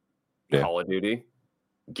 Yeah. Call of Duty,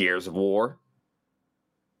 Gears of War.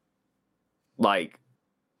 Like,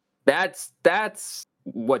 that's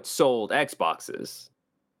what sold Xboxes.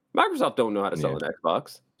 Microsoft don't know how to sell an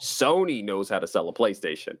Xbox. Sony knows how to sell a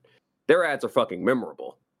PlayStation. Their ads are fucking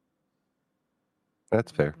memorable.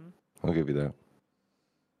 That's fair. I'll give you that.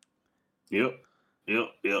 Yep.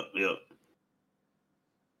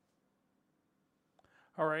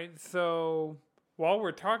 All right, so while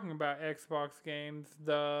we're talking about Xbox games,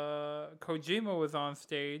 the Kojima was on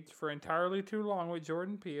stage for entirely too long with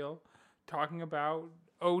Jordan Peele, talking about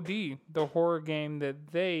OD, the horror game that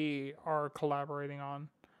they are collaborating on.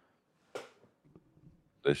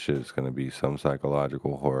 This shit is going to be some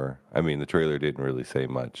psychological horror. I mean, the trailer didn't really say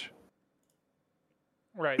much,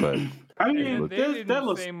 Right. but I And mean, they that didn't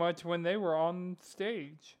looks say much when they were on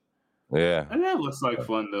stage. yeah, and that looks like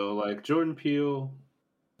fun though. Like Jordan Peele,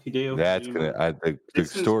 Hideo that's Kojima. gonna. The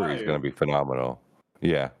It's story is inspired. gonna be phenomenal.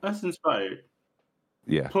 Yeah. That's inspired.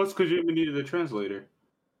 Yeah. Plus, Kojima needed a translator.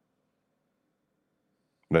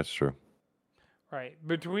 That's true. Right.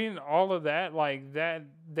 Between all of that, like that,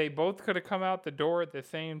 they both could have come out the door at the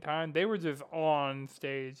same time. They were just on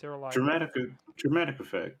stage. They were like, Dramatic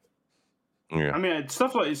effect. Yeah. I mean,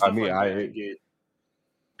 stuff like that. I get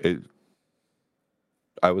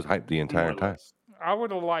I was hyped the more entire or time. less. I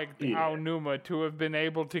would have liked Yeah. Aonuma to have been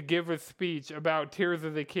able to give a speech about Tears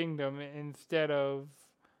of the Kingdom instead of,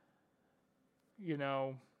 you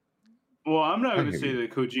know. Well, I'm not I going to hear say you.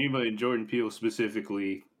 that Kojima and Jordan Peele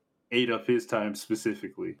specifically ate up his time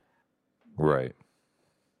specifically. Right.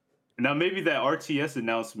 Now, maybe that RTS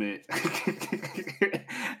announcement,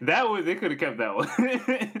 that one, they could have kept that one.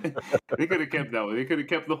 They could have kept that one. They could have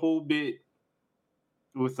kept the whole bit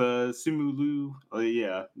with Simu Liu.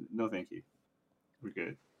 Yeah, no thank you. We're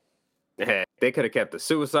good. Heck, they could have kept the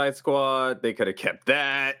Suicide Squad. They could have kept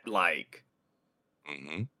that. Like,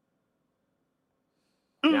 Mm-hmm.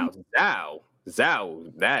 now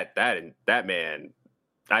Zhao, that man,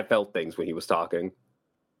 I felt things when he was talking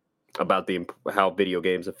about how video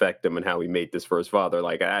games affect him and how he made this for his father.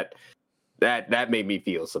 Like that made me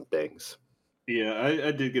feel some things. Yeah,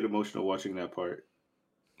 I did get emotional watching that part.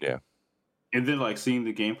 Yeah. And then like seeing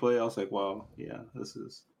the gameplay, I was like, wow, yeah, it's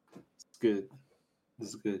good. This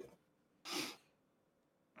is good.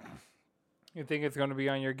 You think it's going to be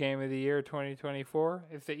on your Game of the Year 2024?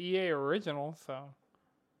 It's the EA original, so.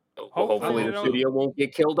 Hopefully the studio won't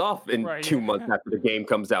get killed off in 2 months after the game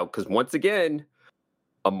comes out. Because once again,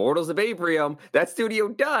 Immortals of Abrium, that studio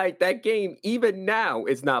died. That game, even now,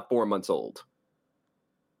 is not 4 months old.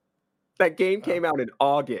 That game came out in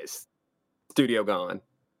August. Studio gone.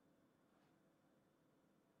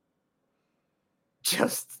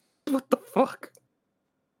 Just, what the fuck?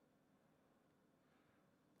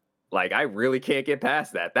 Like, I really can't get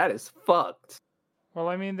past that. That is fucked. Well,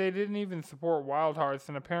 I mean, they didn't even support Wild Hearts,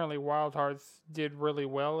 and apparently Wild Hearts did really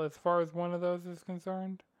well as far as one of those is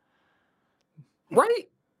concerned. Right?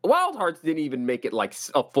 Wild Hearts didn't even make it like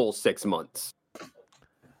a full 6 months.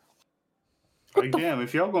 Like, damn,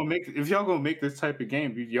 if y'all gonna make this type of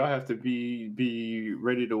game, y'all have to be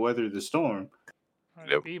ready to weather the storm.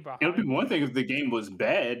 Yep. It'll be one thing if the game was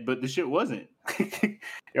bad, but the shit wasn't.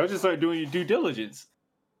 Y'all just start doing your due diligence.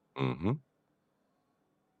 Mm-hmm.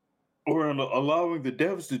 Or allowing the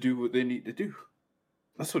devs to do what they need to do.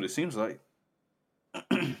 That's what it seems like.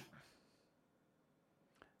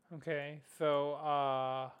 Okay,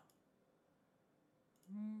 so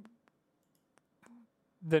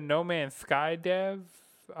the No Man's Sky dev,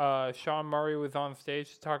 Sean Murray was on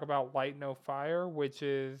stage to talk about Light No Fire, which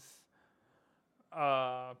is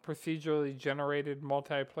procedurally generated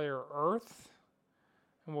multiplayer Earth,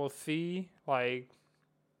 and we'll see like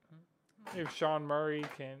if Sean Murray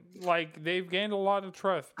can, like, they've gained a lot of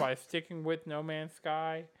trust by sticking with No Man's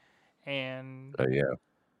Sky and Yeah.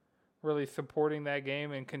 really supporting that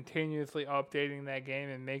game and continuously updating that game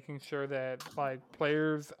and making sure that like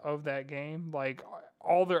players of that game, like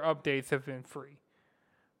all their updates have been free.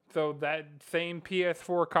 So that same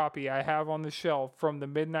PS4 copy I have on the shelf from the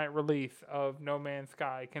midnight release of No Man's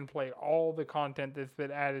Sky can play all the content that's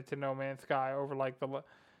been added to No Man's Sky over like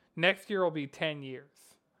next year will be 10 years.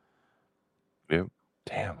 Yep.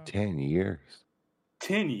 Damn, 10 years.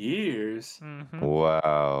 10 years? Mm-hmm.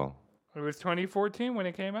 Wow. It was 2014 when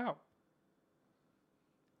it came out.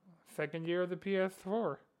 Second year of the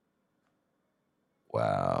PS4.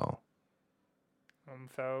 Wow.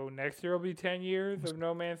 So next year will be 10 years of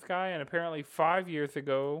No Man's Sky, and apparently 5 years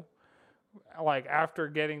ago, like after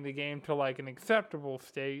getting the game to like an acceptable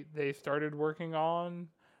state, they started working on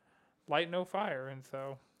Light No Fire, and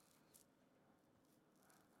so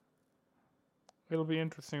it'll be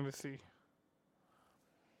interesting to see.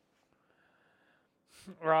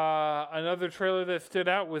 Another trailer that stood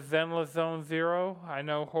out was Zenless Zone Zero. I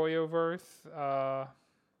know Hoyoverse.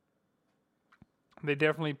 They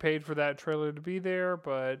definitely paid for that trailer to be there,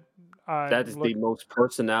 but that is the most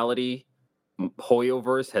personality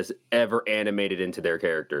Hoyoverse has ever animated into their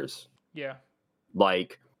characters. Yeah.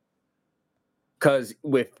 Like, because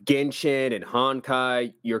with Genshin and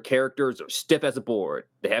Honkai, your characters are stiff as a board.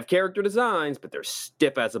 They have character designs, but they're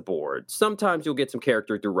stiff as a board. Sometimes you'll get some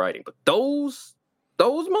character through writing, but those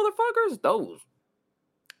motherfuckers, those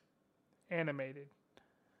animated.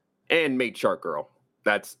 And Made Shark Girl.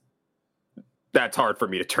 That's hard for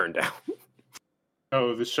me to turn down.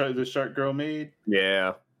 Oh, the shark girl made?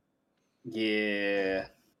 Yeah. Yeah.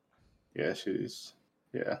 Yeah, she's.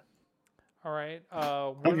 Yeah. All right.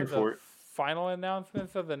 One of the final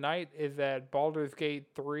announcements of the night is that Baldur's Gate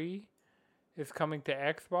 3 is coming to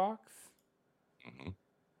Xbox. Mm-hmm.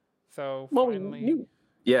 So Well, finally,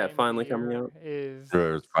 yeah, game of finally the coming year out. is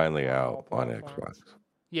It's finally on out all on platforms. Xbox.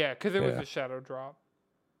 Yeah, because it was Yeah. a shadow drop.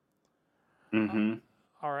 Mm-hmm.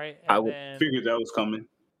 All right, I and would then Figured that was coming.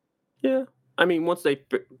 Yeah, I mean, once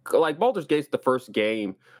like Baldur's Gate's the first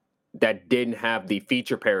game that didn't have the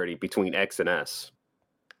feature parity between X and S.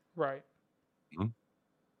 right, Mhm.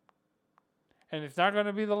 and it's not going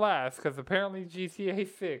to be the last because apparently GTA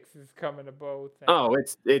 6 is coming to both. And Oh,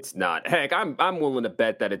 it's not. Heck, I'm willing to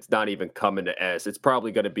bet that it's not even coming to S. It's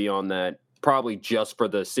probably going to be on that, probably just for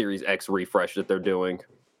the Series X refresh that they're doing.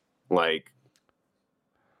 Like,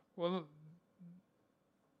 well,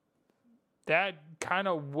 that kind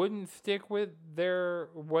of wouldn't stick with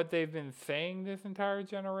what they've been saying this entire Their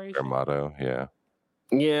generation. motto, yeah.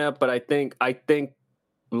 yeah, but I think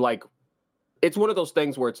like it's one of those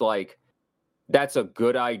things where it's like that's a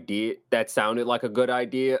good idea. That sounded like a good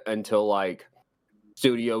idea until like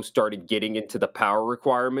studios started getting into the power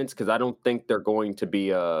requirements, because I don't think they're going to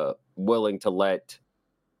be willing to let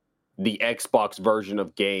the Xbox version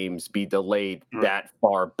of games be delayed Right. that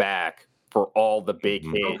far back for all the big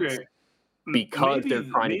Mhm. hits Okay. because they're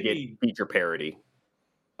trying to get maybe feature parity.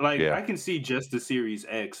 like Yeah. I can see just the Series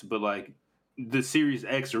X, but like the Series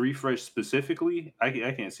X refresh specifically, I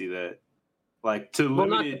can't see that. Like to Well,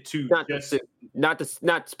 limit it to not just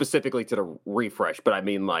not specifically to the refresh, but I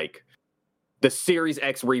mean like the Series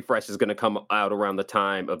X refresh is going to come out around the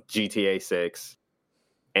time of GTA 6,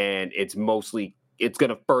 and it's going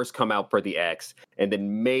to first come out for the X, and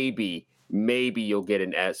then maybe you'll get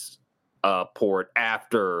an S port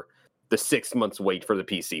after the 6 months wait for the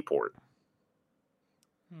PC port.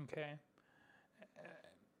 Okay,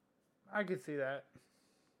 I could see that.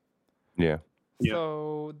 Yeah. Yeah.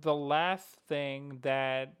 So the last thing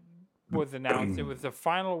that was announced, it was the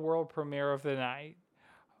final world premiere of the night.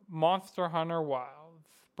 Monster Hunter Wilds,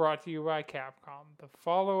 brought to you by Capcom. The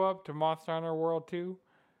follow-up to Monster Hunter World 2.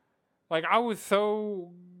 Like,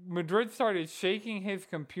 Madrid started shaking his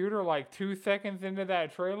computer like 2 seconds into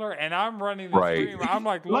that trailer, and I'm running the Right. stream. I'm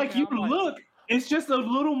like, like looking, you look, it's just a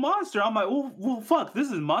little monster. I'm like, well, fuck,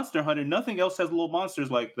 this is Monster Hunter. Nothing else has little monsters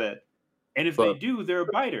like that. And if they But do, they're a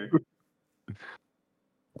biter.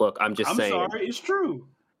 look, I'm just I'm saying. sorry, it's true.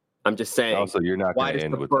 I'm just saying. Also, you're not Why going to does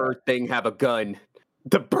end the with bird thing have a gun?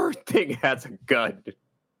 The bird thing has a gun.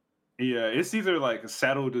 Yeah, it's either like a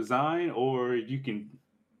saddle design or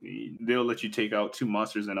they'll let you take out 2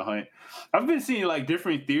 monsters in a hunt. I've been seeing like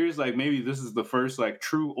different theories, like maybe this is the first like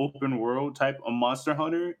true open world type of Monster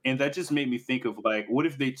Hunter, and that just made me think of like, what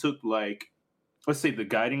if they took like, let's say the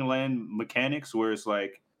guiding land mechanics, where it's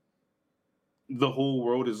like the whole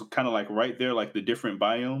world is kind of like right there, like the different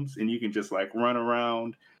biomes, and you can just like run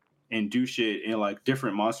around and do shit, and like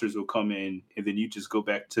different monsters will come in, and then you just go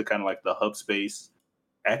back to kind of like the hub space,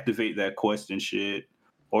 activate that quest and shit.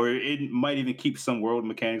 Or it might even keep some world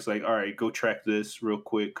mechanics like, all right, go track this real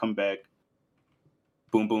quick, come back,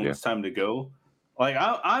 boom, boom, Yeah. it's time to go. Like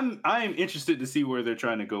I'm interested to see where they're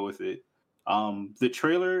trying to go with it. The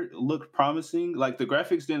trailer looked promising. Like the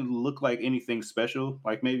graphics didn't look like anything special.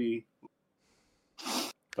 Like maybe you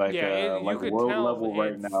like could world tell level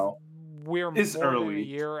right now. we're It's more than a early.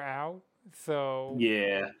 year out. So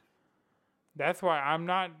Yeah. that's why I'm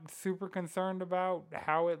not super concerned about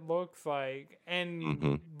how it looks like. And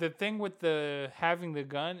Mhm. the thing with having the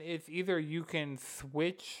gun, it's either you can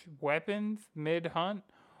switch weapons mid hunt,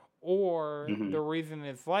 or Mhm. the reason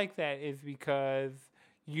it's like that is because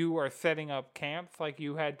you are setting up camps like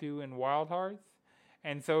you had to in Wild Hearts.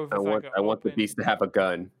 And so if it's like an I want the open, beast to have a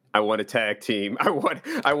gun. I want a tag team. I want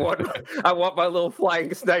I want my little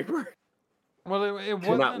flying sniper. well, it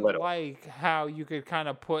Well, not wasn't little. like how you could kind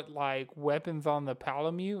of put like weapons on the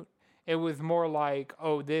Palamute. It was more like,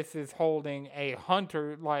 oh, this is holding a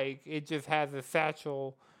hunter. Like it just has a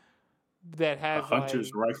satchel that A has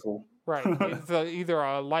hunter's like rifle. right. It's either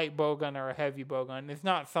a light bowgun or a heavy bowgun. It's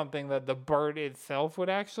not something that the bird itself would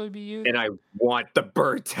actually be using. And I want the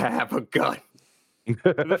bird to have a gun.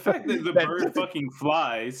 The fact that the bird That's- fucking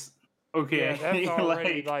flies, okay, Yeah, that's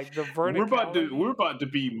already like the verticality. we're about to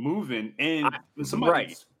be moving, and somebody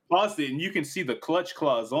right. paused it, and you can see the clutch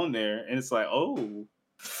claws on there, and it's like, ooh,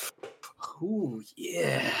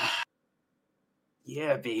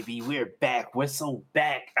 yeah, baby, we're back. We're so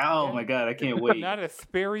back. Oh Yeah. my god, I can't wait. Not a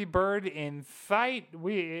Sperry bird in sight.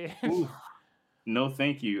 Ooh, no,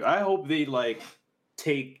 thank you. I hope they like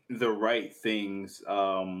take the right things,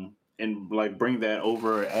 and like bring that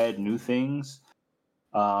over, add new things.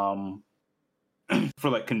 Um, for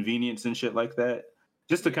like convenience and shit like that,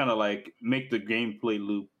 just to kind of like make the gameplay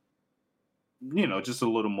loop, just a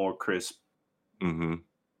little more crisp, Mhm.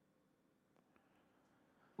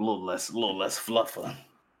 a little less fluffer.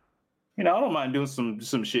 I don't mind doing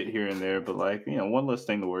some shit here and there, but like, one less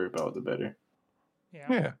thing to worry about, the better.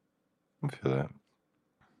 Yeah, I feel that.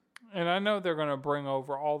 And I know they're going to bring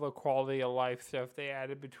over all the quality of life stuff they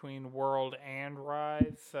added between World and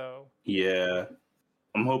Rise, so... Yeah.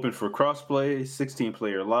 I'm hoping for crossplay,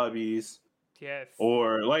 16-player lobbies. Yes.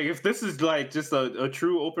 Or, like, if this is, like, just a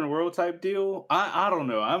true open world type deal, I don't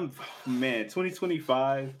know.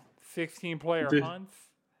 2025. 16-player hunts.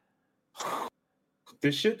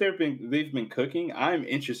 The shit they've been cooking, I'm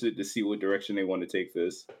interested to see what direction they want to take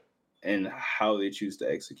this and how they choose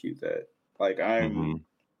to execute that. Like, I'm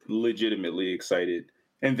legitimately excited.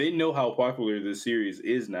 And they know how popular this series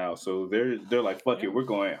is now, so they're like, fuck it, we're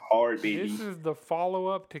going hard, baby. This is the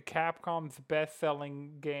follow-up to Capcom's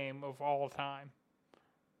best-selling game of all time.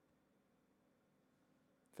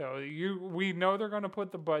 So we know they're going to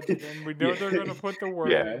put the budget in. We know they're going to put the work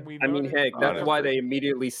in. I mean, heck, that's why they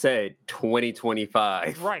immediately said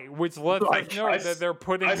 2025. Right, which lets us know that they're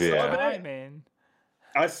putting time in.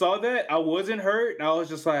 I saw that. I wasn't hurt. I was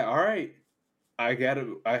just like, all right, I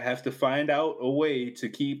have to find out a way to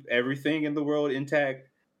keep everything in the world intact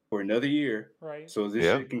for another year. Right. So this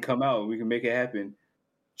shit can come out and we can make it happen.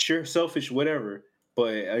 Sure, selfish, whatever.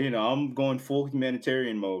 But I'm going full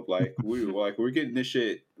humanitarian mode. Like we're getting this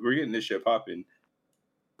shit popping.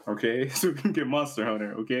 Okay, so we can get Monster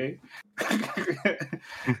Hunter. Okay,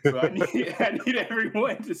 so I need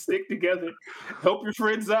everyone to stick together, help your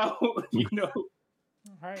friends out.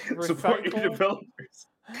 Right, support your developers.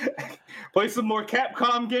 Play some more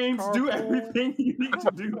Capcom games. Do everything you need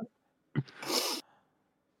to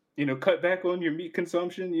do. Cut back on your meat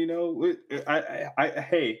consumption.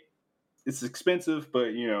 Hey. It's expensive, but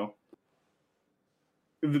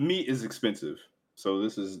the meat is expensive. So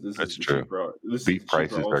this is true. Beef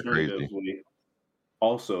prices are crazy.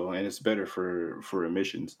 Also, and it's better for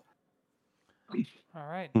emissions. All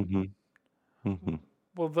right. Mm-hmm.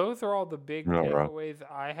 Well, those are all the big takeaways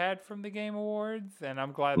I had from the Game Awards, and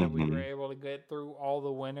I'm glad that we were able to get through all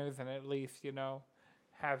the winners and at least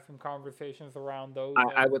have some conversations around those.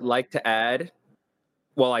 I would like to add.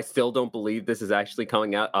 Well, I still don't believe this is actually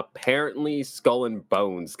coming out. Apparently, Skull and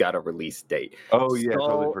Bones got a release date. Oh, yeah.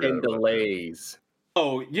 Skull and delays.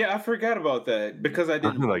 Oh, yeah, I forgot about that because I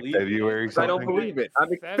didn't like believe February it. something. I don't believe it.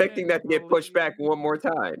 I'm expecting that to get pushed back one more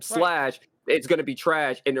time. Right. / it's going to be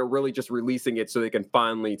trash, and they're really just releasing it so they can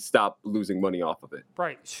finally stop losing money off of it.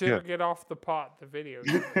 Right. Should get off the pot, the video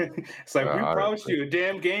game. It's like, we promised you a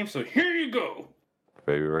damn game, so here you go.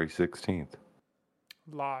 February 16th.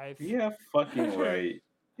 Live. Yeah, fucking right.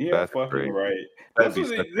 Yeah, that's fucking great. Right. That'd That's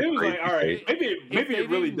what they was like, all right, maybe it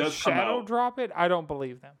really does come shadow out. drop it, I don't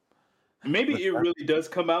believe them. Maybe it really does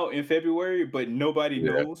come out in February, but nobody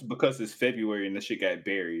knows because it's February and the shit got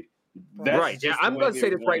buried. That's right. Yeah, I'm going to say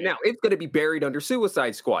this right now. It's going to be buried under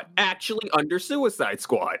Suicide Squad. Actually, under Suicide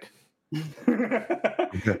Squad. It's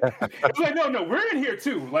like, no, we're in here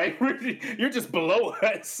too. Like, you're just below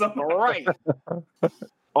us somehow. Right.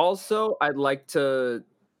 Also, I want to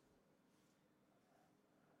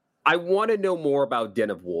know more about Den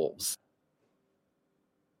of Wolves.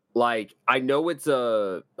 Like, I know it's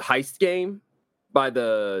a heist game by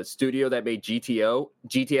the studio that made GTFO,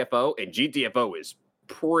 and GTFO is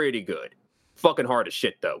pretty good. Fucking hard as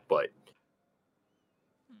shit, though, but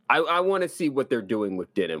I want to see what they're doing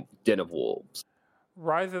with Den of Wolves.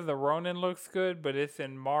 Rise of the Ronin looks good, but it's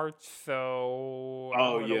in March, so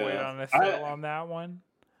I'm going to wait on a sale on that one.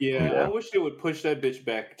 Yeah, I wish they would push that bitch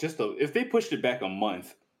back. If they pushed it back a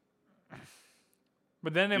month.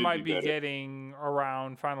 But then they might be getting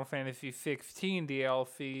around Final Fantasy 16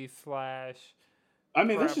 DLC / I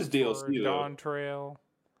mean, that's just DLC, Dawn Trail.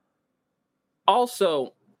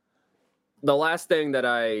 Also, the last thing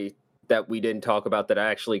that we didn't talk about that I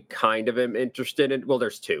actually kind of am interested in. Well,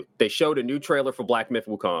 there's two. They showed a new trailer for Black Myth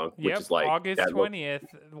Wukong, which is like August 20th.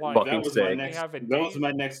 That was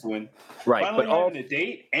my next one. Right, finally having a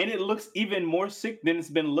date, and it looks even more sick than it's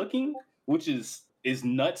been looking, which is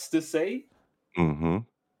nuts to say. Mm-hmm.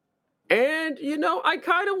 And, I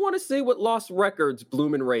kind of want to see what Lost Records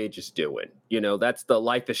Bloom and Rage is doing. That's the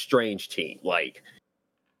Life is Strange team. Like,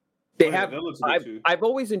 I've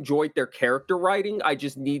always enjoyed their character writing. I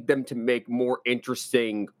just need them to make more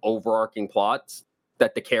interesting overarching plots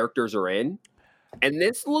that the characters are in. And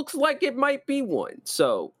this looks like it might be one.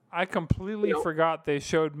 So I completely forgot they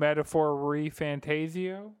showed Metaphor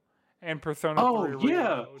Fantasio and Persona 3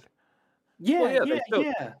 Reload. Yeah.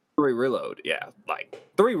 3 Reload, like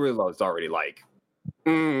 3 Reload's already like. I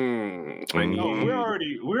mean,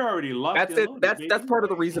 we're already locked. That's part of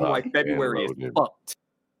the reason why February is fucked.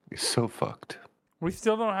 It's so fucked. We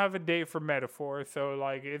still don't have a date for Metaphor, so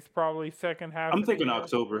like it's probably second half. I'm thinking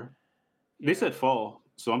October. They said fall,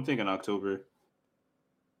 so I'm thinking October.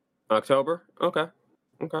 October? Okay.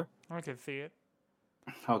 I could see it.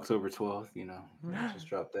 October 12th, just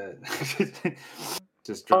drop that.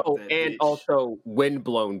 Just drop Oh, that. and bitch. also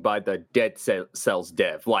Windblown by the Dead Cells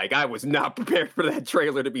dev. Like, I was not prepared for that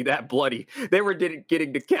trailer to be that bloody. They were getting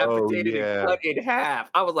decapitated and cut in half.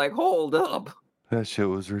 I was like, hold up. That shit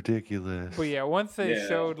was ridiculous. But yeah, once they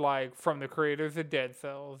showed like from the creators of Dead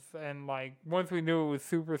Cells, and like once we knew it was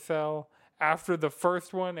Supercell, after the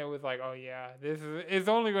first one, it was like, oh yeah, it's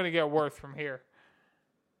only going to get worse from here.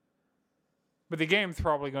 But the game's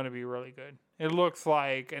probably going to be really good. It looks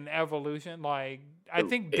like an evolution. Like I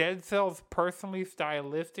think Dead Cells personally,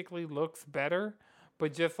 stylistically looks better,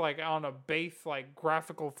 but just like on a base like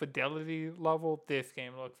graphical fidelity level, this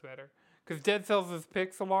game looks better. Because Dead Cells is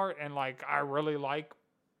pixel art, and like I really like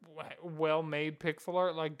well-made pixel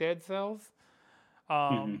art like Dead Cells.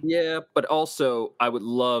 Yeah, but also I would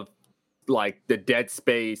love like the Dead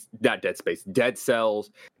Cells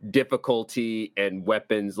difficulty and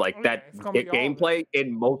weapons like that gameplay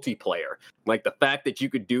in multiplayer. Like the fact that you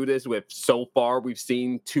could do this with, so far we've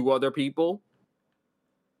seen 2 other people.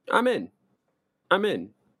 I'm in.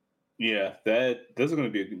 Yeah, this is gonna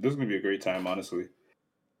be a great time, honestly.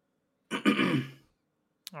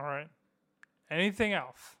 All right. Anything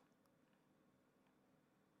else?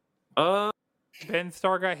 Ben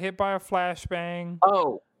Starr got hit by a flashbang.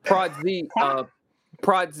 Oh, Pro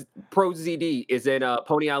ZD is in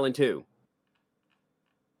Pony Island 2.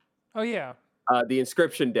 Oh yeah. The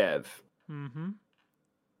Inscription dev. Mm-hmm.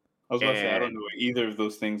 I was gonna say I don't know what either of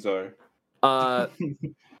those things are.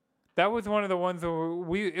 That was one of the ones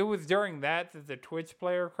that it was during that the Twitch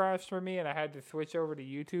player crashed for me and I had to switch over to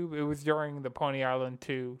YouTube. It was during the Pony Island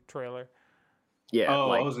 2 trailer. Yeah.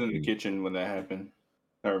 Oh, I was in the kitchen when that happened.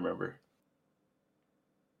 I remember.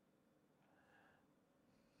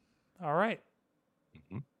 All right.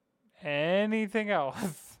 Mm-hmm. Anything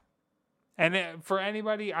else? And for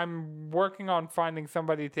anybody, I'm working on finding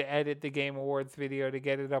somebody to edit the Game Awards video to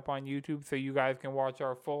get it up on YouTube so you guys can watch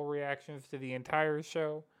our full reactions to the entire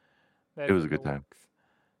show. It was a good time.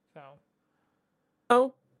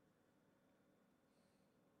 So.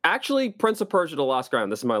 Actually, Prince of Persia: The Lost Crown.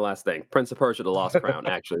 This is my last thing. Prince of Persia: The Lost Crown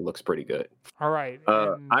actually looks pretty good. All right.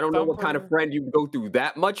 I don't know what kind of friend you go through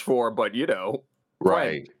that much for, but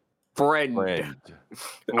right. Friend.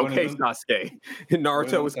 Okay, Sasuke.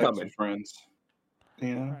 Naruto is coming. Friends.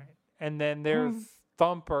 Yeah. Right. And then there's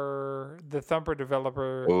Thumper, the Thumper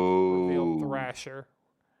developer revealed Thrasher.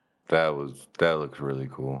 That looks really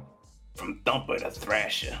cool. From Thumper to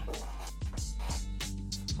Thrasher.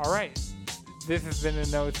 All right. This has been a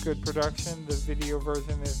No It's Good production. The video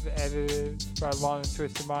version is edited by Lon and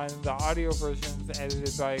Twisted Mind. The audio version is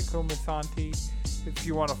edited by Akuma Santi. If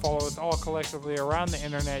you want to follow us all collectively around the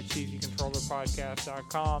internet,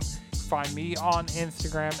 cheesycontrollerpodcast.com. Find me on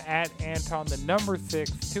Instagram at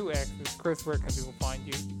Anton6 2 X's. Chris, where can people find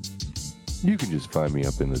you? You can just find me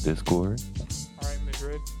up in the Discord. All right,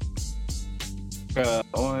 Madrid.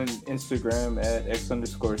 On Instagram at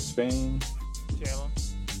X_Spain. Jalen.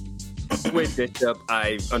 With Bishop,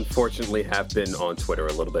 I unfortunately have been on Twitter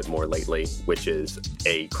a little bit more lately, which is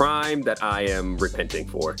a crime that I am repenting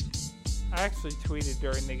for. I actually tweeted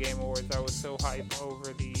during the Game Awards. I was so hyped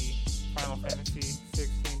over the Final Fantasy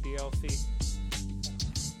 16 DLC.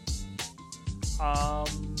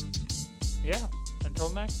 Yeah. Until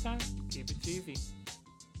next time, keep it cheesy.